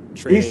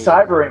trading. He's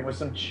cybering with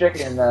some chick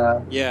in...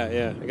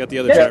 Yeah. I got the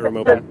other chat room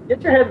open.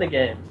 Get your head in the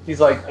game. He's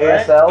like,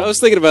 Right? ASL? I was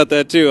thinking about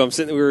that, too.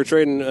 We were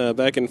trading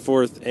back and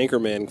forth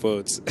Anchorman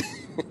quotes.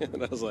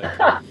 And I was like,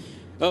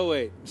 oh,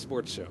 wait,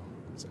 sports show.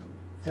 So.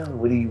 Oh,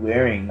 what are you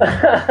wearing?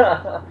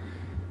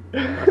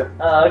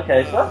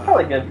 Okay, so that's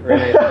probably good for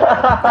me.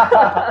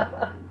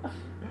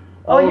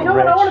 Oh, you know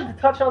what? I wanted to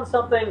touch on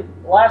something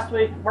last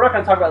week. We're not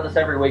going to talk about this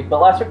every week, but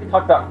last week we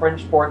talked about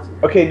fringe sports.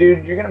 Okay,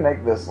 dude, you're going to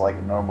make this like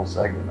a normal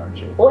segment, aren't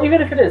you? Well, even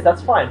if it is,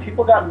 that's fine.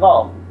 People got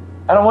involved.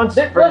 I don't want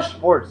fringe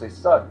sports. They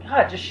suck.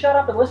 God, just shut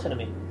up and listen to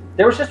me.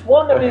 There was just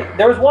one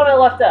there was one I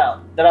left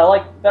out that I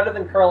like better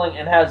than curling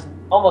and has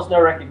almost no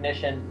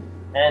recognition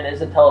and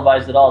isn't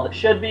televised at all. That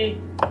should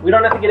be. We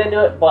don't have to get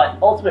into it, but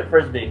ultimate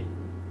frisbee,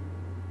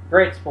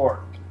 great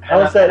sport. How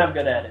is that? And I'm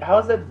good at it. How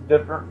is that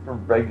different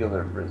from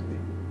regular frisbee?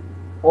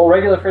 Well,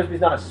 regular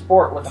frisbee's not a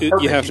sport with a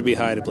purpose. You have to be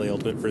high to play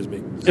ultimate frisbee.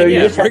 So And you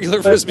yeah, just have regular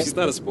to put frisbee's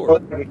not a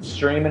sport. Like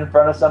extreme in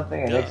front of something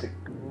and Yeah. makes it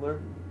cooler.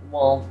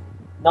 Well,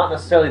 not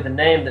necessarily the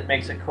name that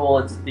makes it cool.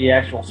 It's the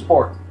actual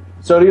sport.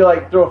 So do you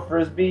like throw a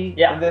frisbee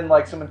Yeah. and then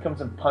like someone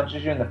comes and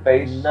punches you in the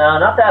face? No,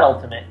 not that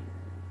ultimate.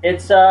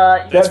 It's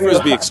That's That'd be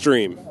frisbee like-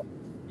 extreme.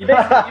 you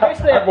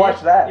basically I've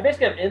watched that. You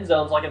basically have end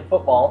zones like in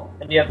football,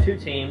 and you have 2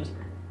 teams,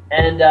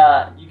 and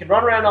you can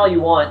run around all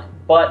you want,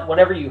 but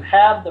whenever you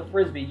have the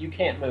frisbee, you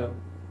can't move.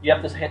 You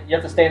have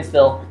to stand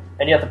still,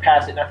 and you have to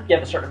pass it. And I think you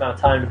have a certain amount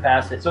of time to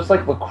pass it. So it's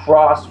like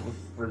lacrosse with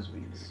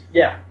frisbees.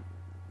 Yeah,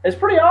 it's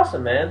pretty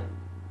awesome, man.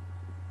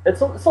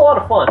 It's a lot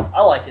of fun.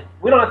 I like it.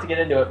 We don't have to get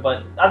into it,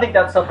 but I think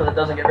that's something that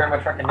doesn't get very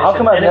much recognition. How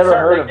come I've And never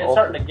heard of it's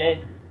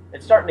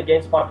starting to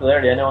gain some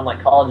popularity. I know in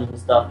like colleges and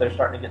stuff, they're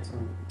starting to get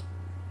some.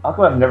 How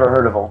come I've never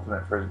heard of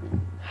ultimate frisbee?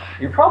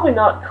 You're probably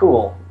not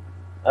cool.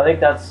 I think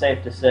that's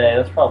safe to say.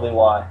 That's probably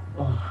why.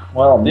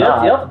 Well, I'm You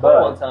have not. to play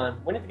But one time.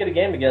 We need to get a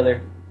game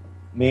together.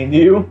 me and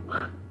you,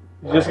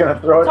 you're just gonna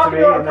throw it to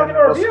me and then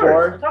we'll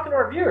score. I'm talking to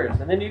our viewers,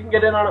 and then you can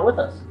get in on it with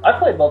us. I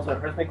played ultimate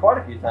frisbee quite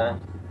a few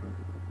times.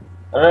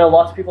 I know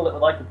lots of people that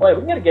would like to play. We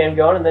can get a game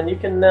going, and then you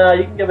can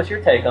give us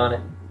your take on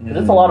it. Because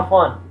it's a lot of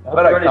fun. How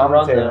about I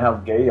commentate on how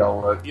gay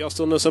y'all look? Y'all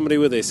still know somebody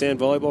with a sand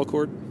volleyball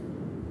court?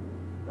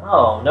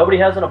 No, nobody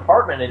has an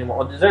apartment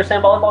anymore. Is there a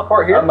sand volleyball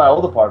court here? At my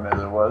old apartment,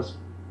 there was.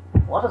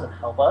 Well, that doesn't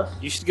help us.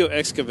 You should go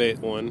excavate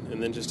one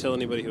and then just tell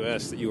anybody who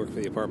asks that you work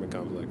for the apartment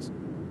complex.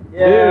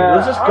 Yeah, Dude,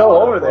 let's just I go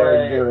wanna over there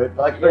and play. do it.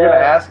 Like, they're Yeah. going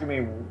to ask me,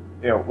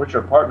 what's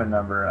your apartment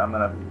number? I'm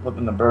going to flip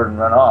in the bird and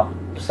run off.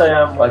 Just say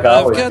I'm Like I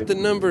I've always got do. the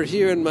number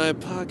here in my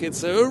pocket,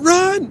 so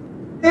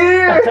run!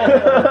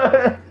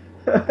 Yeah.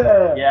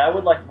 Yeah, I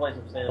would like to play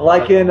some Sand.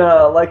 Like in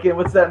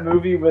what's that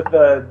movie with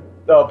the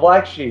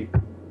Black Sheep?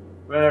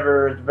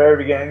 Whenever at the very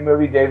beginning of the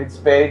movie, David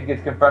Spade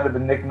gets confronted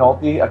with Nick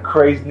Nolte, a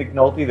crazed Nick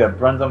Nolte that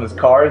runs on his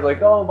car. He's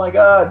like, "Oh my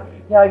God,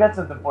 yeah, I got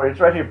something for you. It's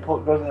right here."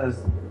 Goes in his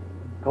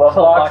glove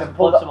box and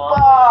pulls flips it him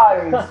off.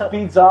 and he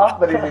speeds off.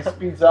 But as he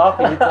speeds off,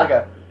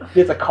 he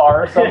hits a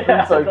car or something,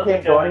 Yeah, so he doesn't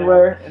can't go go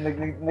anywhere. And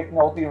Nick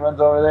Nolte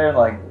runs over there and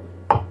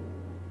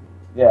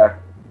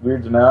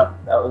weirds him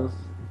out. That was.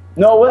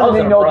 No, it wasn't That was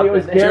Nick an Nolte. It abrupt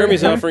was ending. Gary.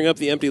 Jeremy's offering up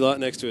the empty lot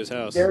next to his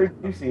house. Gary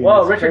Busey. Whoa,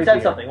 It's Richard crazy.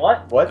 said something.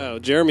 What? What? Oh,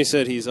 Jeremy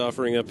said he's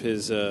offering up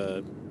his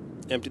the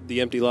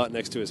empty lot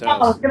next to his Oh, I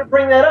was house. going to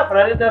bring that up, but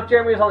I didn't know if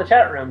Jeremy was on the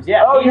chat rooms.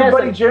 Yeah, Oh, he your has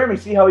buddy a- Jeremy.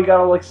 See how he got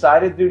all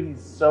excited? Dude,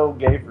 he's so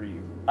gay for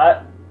you.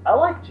 I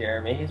like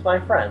Jeremy. He's my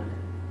friend.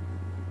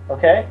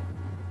 Okay?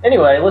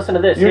 Anyway, listen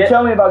to this. You're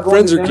telling me about going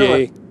Friends to are dinner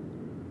gay. with...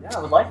 Yeah,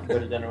 I would like to go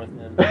to dinner with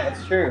him.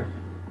 That's true.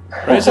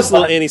 Right, it's just a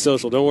little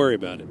antisocial. Don't worry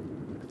about it.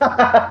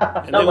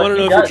 And No, they but want to he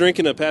know if you're does.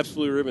 drinking a Pabst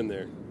Blue Ribbon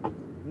there.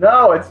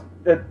 No,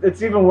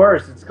 it's even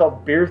worse. It's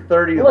called Beer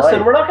 30 Listen,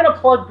 Light. we're not going to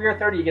plug Beer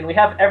 30 again. We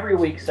have every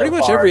week so Pretty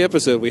much far. every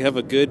episode, we have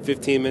a good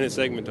 15-minute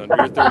segment on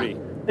Beer 30.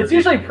 It's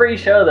usually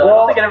pre-show, though. I Well,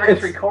 don't think it ever gets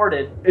it's-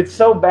 recorded. It's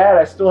so bad,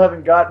 I still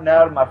haven't gotten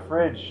out of my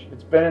fridge.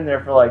 It's been in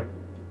there for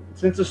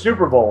since the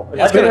Super Bowl.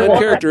 It's I've kind been of in-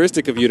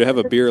 uncharacteristic of you to have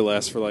a beer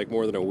last for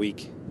more than a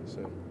week.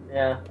 So.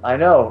 Yeah. I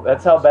know.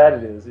 That's how bad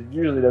it is. It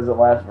usually doesn't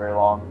last very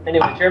long.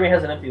 Anyway, Jeremy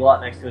has an empty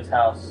lot next to his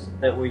house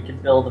that we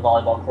could build a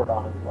volleyball court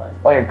on and play.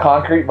 Like a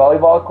concrete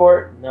volleyball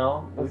court?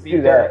 No? it Let's would be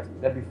do dirt.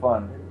 that. That'd be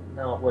fun.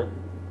 No, it wouldn't.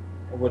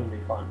 It wouldn't be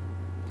fun.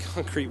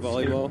 Concrete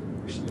volleyball?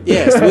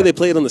 Yeah, it's the way they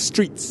play it on the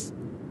streets.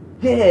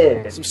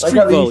 Yeah. Some Like street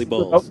how they used to-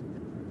 volleyballs.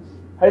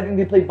 How do you think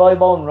they played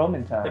volleyball in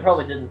Roman times? They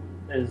probably didn't,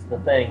 is the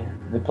thing.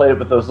 They played it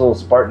with those little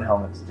Spartan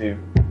helmets, too.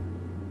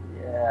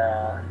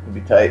 Yeah. It'd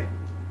be tight.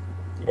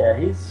 Yeah,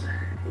 he's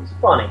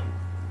funny.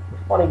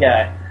 Funny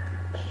guy.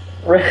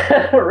 Rich,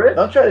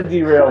 Don't try to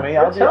derail me.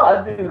 I'll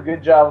do a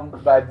good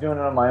job by doing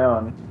it on my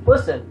own.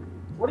 listen,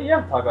 what do you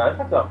have to talk about? I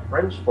talked about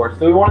fringe sports.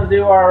 Do we want to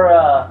do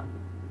our,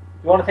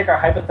 do you want to take our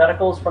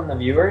hypotheticals from the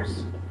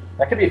viewers?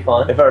 That could be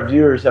fun. If our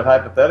viewers have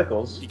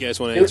hypotheticals. You guys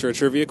want to answer a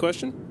trivia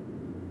question?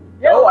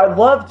 Yeah, Oh, I'd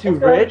love to, let's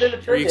go ahead and do Rich.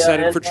 the Are you trivia,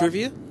 excited and, for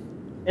trivia?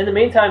 In the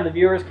meantime, the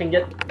viewers can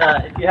get,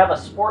 if you have a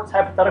sports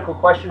hypothetical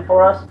question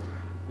for us,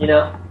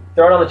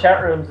 throw it on the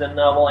chat rooms and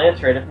we'll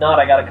answer it. If not,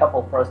 I got a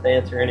couple for us to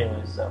answer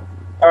anyways. So,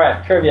 all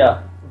right,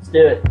 trivia. Let's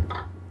do it.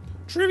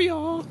 Trivia!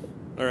 All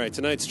right,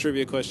 tonight's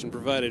trivia question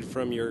provided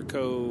from your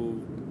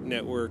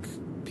co-network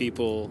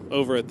people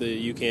over at the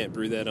You Can't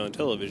Brew That on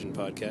Television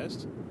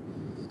podcast.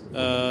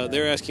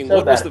 They're asking, So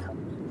what was bad.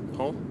 the...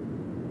 Huh?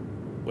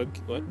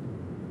 What?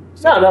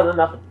 No,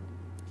 nothing.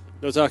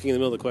 No talking in the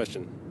middle of the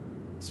question.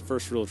 It's the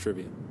first rule of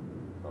trivia.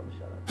 Oh,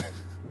 shut up.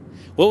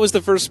 What was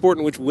the first sport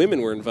in which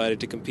women were invited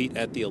to compete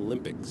at the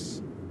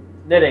Olympics?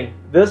 Knitting.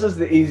 This is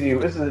an easy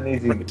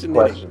Knitting.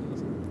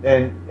 question.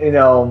 And,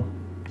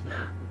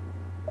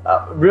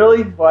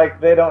 really?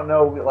 They don't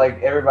know,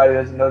 everybody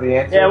doesn't know the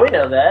answer? Yeah, we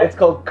know that. It's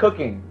called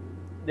cooking.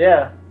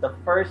 Yeah, the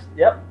first.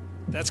 Yep.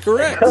 That's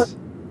correct.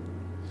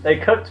 They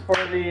cooked for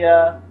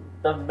the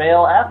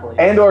male athlete.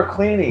 And or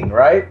cleaning,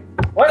 right?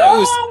 What?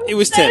 It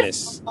was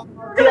tennis.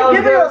 We're See, I gonna was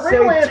give you a gonna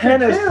real say answer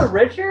tennis. too,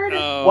 Richard.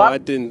 Oh, What? I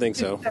didn't think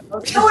so.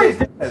 You always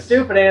do the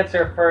stupid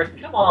answer first.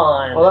 Come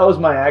on. Well, that was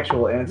my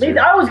actual answer.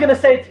 I was gonna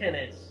say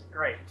tennis.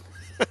 Great.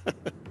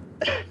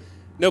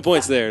 No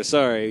points there.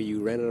 Sorry,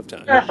 you ran out of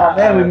time.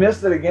 Man, we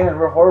missed it again.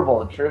 We're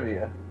horrible at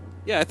trivia.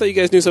 Yeah, I thought you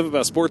guys knew stuff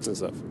about sports and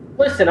stuff.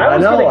 Listen, I I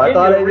was know, gonna I give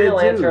thought you I a did real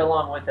too. answer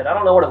along with it. I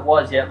don't know what it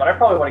was yet, but I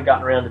probably would have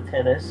gotten around to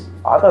tennis.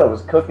 I thought it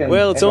was cooking.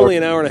 Well, it's and or- only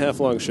an hour and a half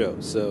long show,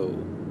 so...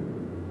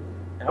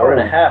 Hour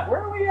and a half. Where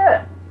are we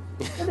at?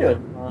 We're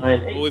doing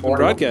fine. Well, we've been 8:40.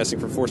 broadcasting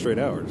for 4 straight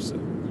hours, so...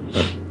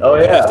 Oh,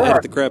 I have to yeah.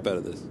 edit the crap out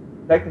of this.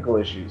 Technical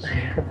issues.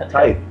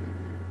 Tight.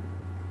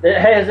 Hey,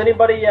 has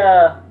anybody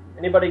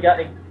got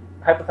any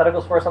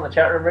hypotheticals for us on the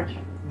chat room, Rich?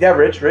 Yeah,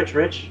 Rich.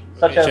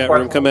 Such as Chat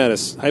room, come at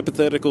us.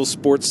 Hypothetical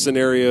sports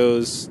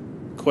scenarios,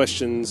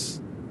 questions,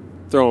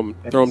 throw them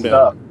Stuff.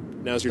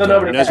 down. Now's your So time.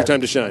 nobody Now's your has.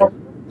 time to shine.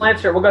 We'll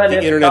answer. We'll go ahead and The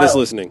answer internet is Kyle.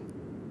 listening.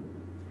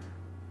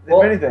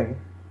 Well- if anything.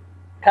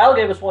 Kyle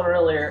gave us one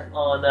earlier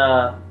on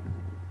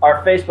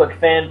our Facebook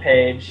fan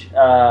page,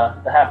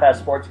 the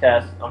Half-Ass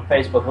Sportscast on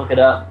Facebook. Look it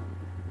up,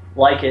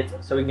 like it,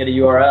 so we can get a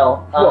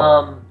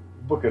URL.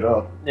 Book it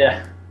up.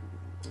 Yeah,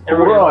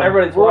 We're on-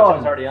 everybody's we're watching on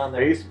is already on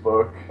there.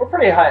 Facebook. We're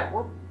pretty high.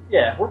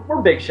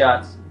 We're big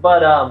shots.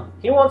 But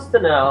he wants to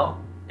know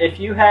if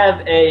you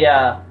have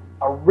a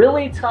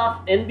really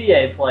tough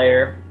NBA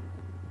player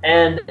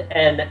and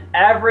an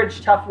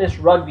average toughness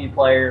rugby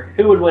player,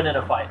 who would win in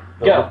a fight?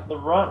 Go. The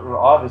run will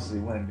obviously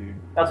win, dude.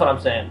 That's what I'm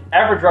saying.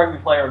 Average rugby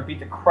player would beat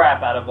the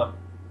crap out of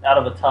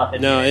a tough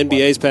NBA No, player.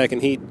 NBA's packing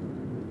heat.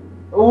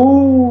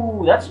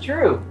 Ooh, that's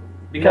true.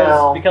 Because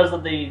No. because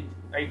of the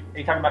Are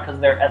you talking about because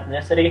of their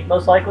ethnicity,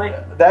 most likely?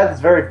 That is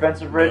very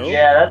offensive, Rich. No.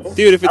 Yeah, that's...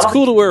 Dude, if it's I don't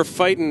cool to wear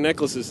fighting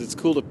necklaces, it's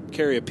cool to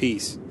carry a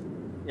piece.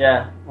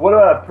 Yeah, What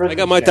about a prison I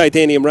got my shank?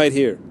 titanium right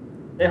here.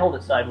 they hold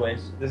it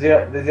sideways. Does he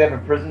have a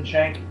prison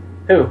shank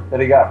Who? that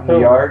he got from the Who?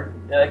 yard?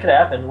 Yeah, that could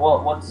happen.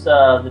 Well, what's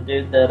the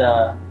dude that...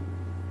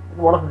 did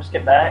one of them just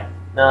get back?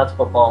 No, it's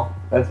football.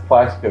 That's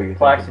Plaxico you're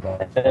thinking about.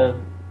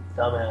 Plaxico.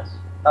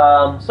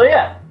 Dumbass. So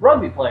yeah,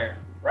 rugby player,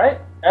 right?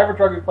 Average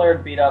rugby player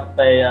to beat up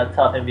a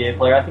tough NBA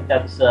player. I think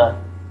that's...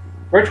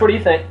 Rich, what do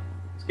you think?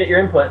 Let's get your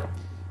input.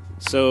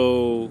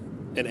 So,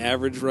 an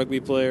average rugby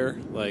player,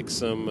 like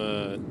some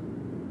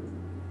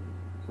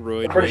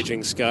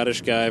roid-raging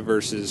Scottish guy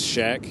versus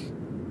Shaq.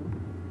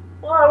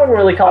 Well, I wouldn't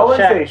really I call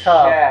wouldn't Shaq say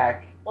tough.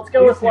 Shaq. Let's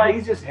go with like...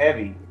 He's just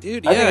heavy.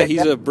 Dude, I yeah, think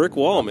he's a brick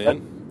wall,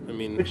 man. I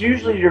mean, But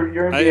usually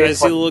your I NBA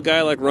see a little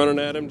guy like running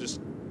at him,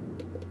 just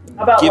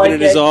How about giving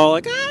like it his a all,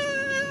 like,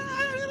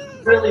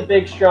 really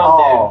big,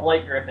 strong Oh. dude,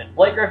 Blake Griffin.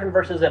 Blake Griffin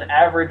versus an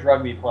average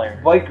rugby player.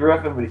 Blake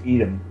Griffin would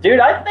eat him. Dude,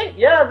 I think,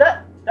 yeah,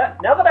 that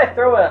now that I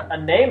throw a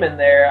name in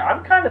there,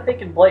 I'm kind of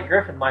thinking Blake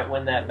Griffin might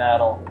win that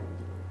battle.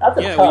 That's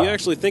a yeah. tough. When you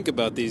actually think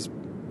about these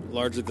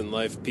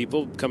larger-than-life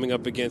people coming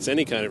up against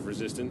any kind of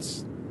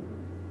resistance,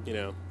 you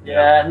know,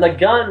 Yeah, and the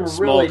gun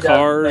small really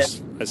cars.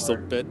 does. I still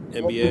bet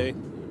NBA.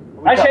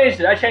 I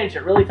changed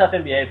it. Really tough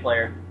NBA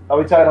player, Are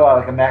we talking about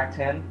like a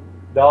Mac-10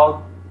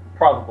 dog?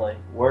 probably,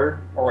 Word?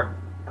 or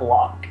a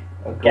Glock.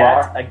 A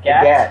Gat? Glock? A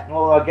gat?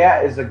 Well, a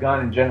gat is a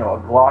gun in general. A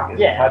Glock is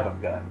Yeah. a type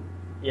of gun.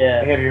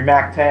 Yeah, You have your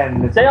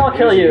Mac-10. It's they all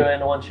kill easy. you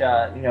in one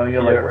shot. You know,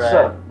 you're You like, do it what's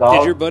right. up, dog?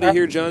 Did your buddy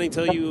here, Johnny,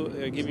 tell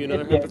you, give you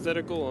another Yeah.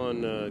 hypothetical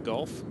on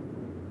golf?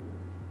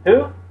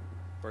 Who?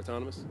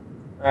 Bartonomous?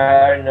 I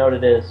already know what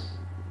it is.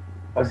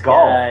 A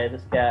golf.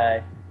 This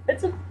guy.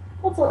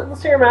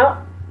 Let's hear him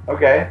out.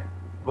 Okay.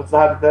 What's the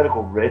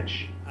hypothetical,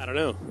 Rich? I don't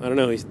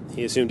know.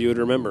 He assumed you would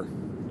remember.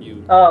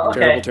 You Oh, okay.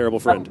 terrible, terrible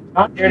friend.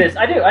 Here it is.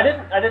 I didn't.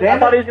 I Damn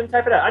thought it. he was going to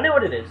type it out. I know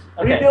what it is.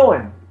 What are Okay. you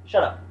doing?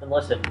 Shut up and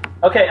listen.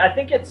 Okay, I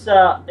think it's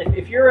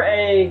if you're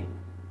a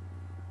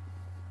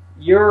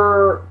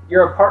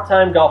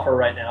part-time golfer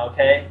right now.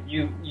 Okay,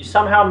 you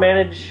somehow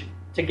manage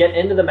to get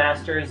into the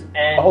Masters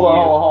and Hold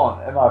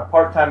on. Am I a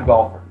part-time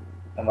golfer?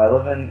 Am I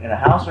living in a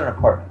house or an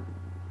apartment?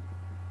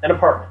 an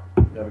apartment.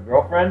 Do you have a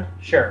girlfriend?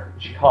 Sure.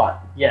 Is she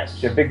hot? Yes.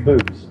 She have big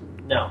boobs.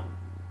 No.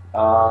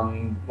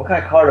 What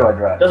kind of car do I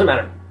drive? Doesn't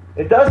matter.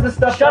 It does. This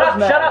stuff. Shut does up!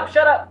 matter. Shut up!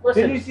 Shut up!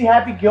 Listen. Did you see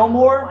Happy Oh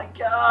Gilmore? my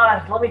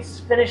God! Let me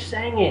finish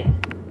saying it.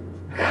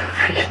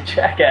 Freaking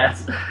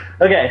jackass.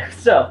 Okay,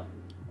 so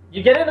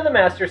you get into the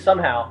Masters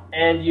somehow,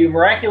 and you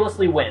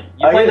miraculously win.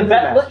 You I play get the into the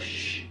best. Masters.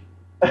 Shh.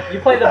 You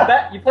play the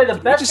best. You play the You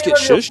best. just game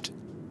get of your- shushed?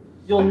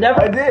 You'll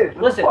never. I did.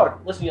 What the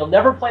fuck? Listen. You'll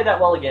never play that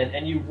well again,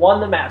 and you won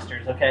the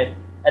Masters. Okay.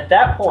 At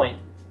that point,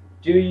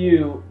 do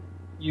you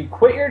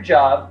quit your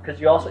job because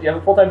you have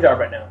a full-time job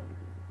right now?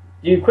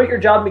 Do you quit your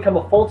job and become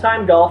a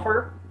full-time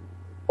golfer,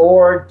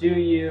 or do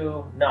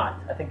you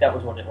not? I think that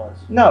was what it was.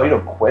 No, you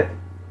don't quit.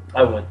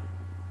 I would.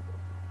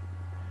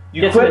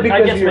 You Get quit some,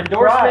 because I'd get of some your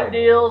endorsement pride.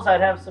 deals.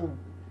 I'd have some.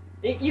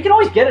 You can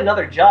always get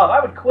another job. I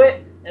would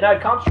quit and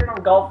I'd concentrate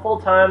on golf full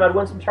time. I'd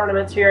win some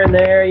tournaments here and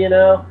there. You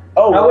know.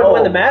 Oh, I wouldn't oh.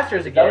 win the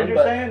Masters Is that again. what you're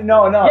but saying?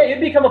 No. yeah, you'd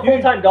become a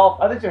full time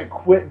golfer. I think you're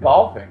gonna quit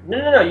golfing.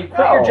 No. You quit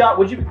your No. job.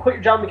 Would you quit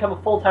your job and become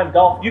a full time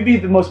golfer? You'd be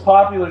the most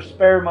popular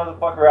spare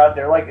motherfucker out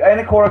there. Like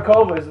Anna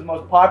Kournikova is the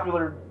most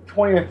popular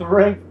 20th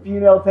ranked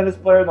female tennis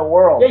player in the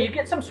world. Yeah, you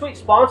get some sweet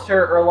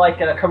sponsor or like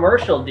a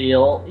commercial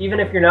deal, even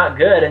if you're not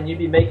good, and you'd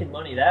be making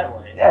money that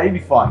way. Yeah, you'd be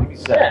fun. You'd be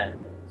set. Yeah.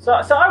 So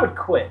I would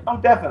quit. Oh,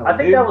 definitely. I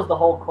think dude. that was the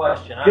whole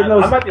question. I Getting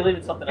those- might be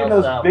leaving something Getting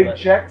else those out. big but-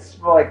 checks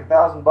for like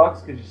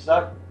 $1,000 because you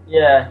suck.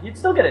 Yeah, you'd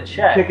still get a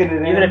check, Kicking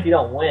it even in. if you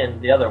don't win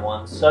the other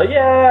ones. So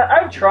yeah,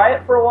 I'd try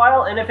it for a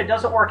while, and if it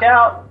doesn't work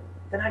out,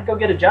 then I'd go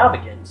get a job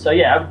again. So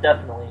yeah, I would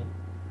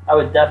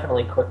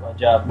definitely quit my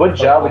job. What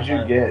job would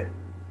you get?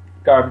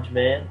 Garbage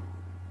man.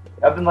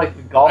 I've been like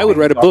the golf. I would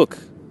write a book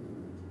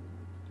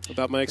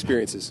about my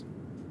experiences.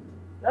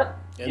 That,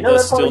 And you know,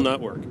 thus that's still probably- not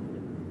work.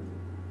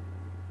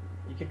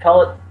 You could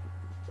call it.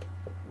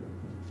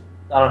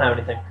 I don't have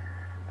anything.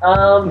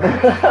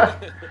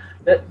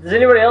 Does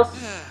anybody else?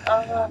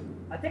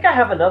 I think I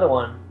have another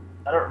one.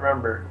 I don't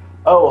remember.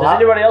 Oh, Does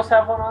anybody else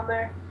have one on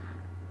there?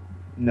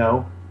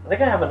 No. I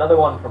think I have another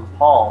one from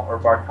Paul, or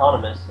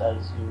Bartonomous,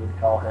 as you would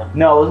call him.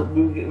 No,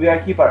 we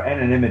gotta keep our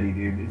anonymity,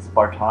 dude. It's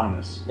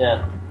Bartonomous.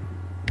 Yeah.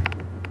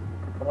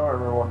 I don't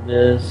remember what it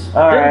is.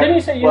 All right, Didn't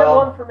you say you well-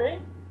 had one for me,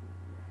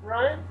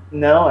 Ryan?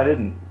 No, I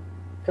didn't.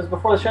 Because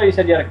before the show you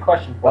said you had a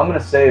question for Well, I'm me.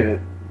 gonna save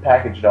it.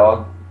 Package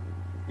dog.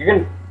 You're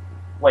gonna...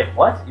 Wait,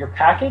 what? Your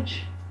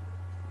package?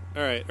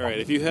 All right.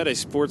 If you had a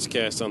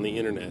sportscast on the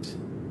internet,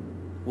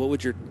 what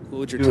would your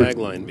Dude.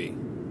 tagline be?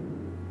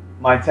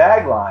 My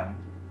tagline.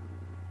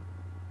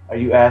 Are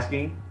you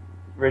asking,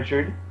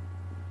 Richard?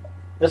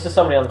 This is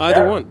somebody on the Either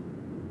chat.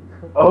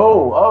 one.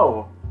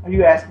 Oh. Are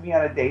you asking me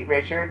on a date,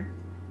 Richard?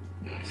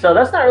 So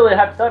that's not really a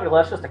hypothetical,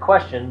 that's just a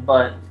question,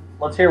 but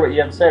let's hear what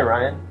you have to say,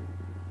 Ryan.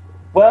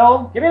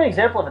 Well, Give me an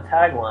example of a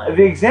tagline.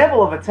 the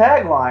example of a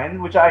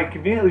tagline, which I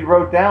conveniently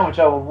wrote down, which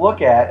I will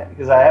look at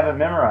because I haven't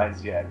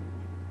memorized yet.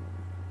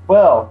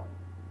 Well,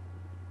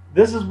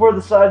 this is where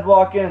the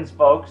sidewalk ends,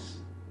 folks.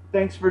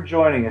 Thanks for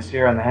joining us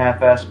here on the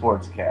Half-Ass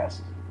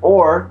Sportscast,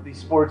 or the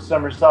Sports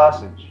Summer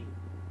Sausage.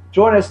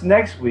 Join us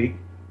next week,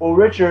 where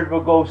Richard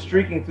will go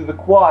streaking through the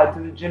quad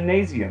to the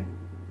gymnasium.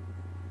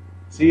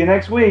 See you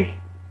next week.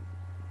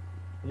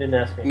 You didn't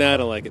ask me. No, I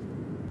don't like it.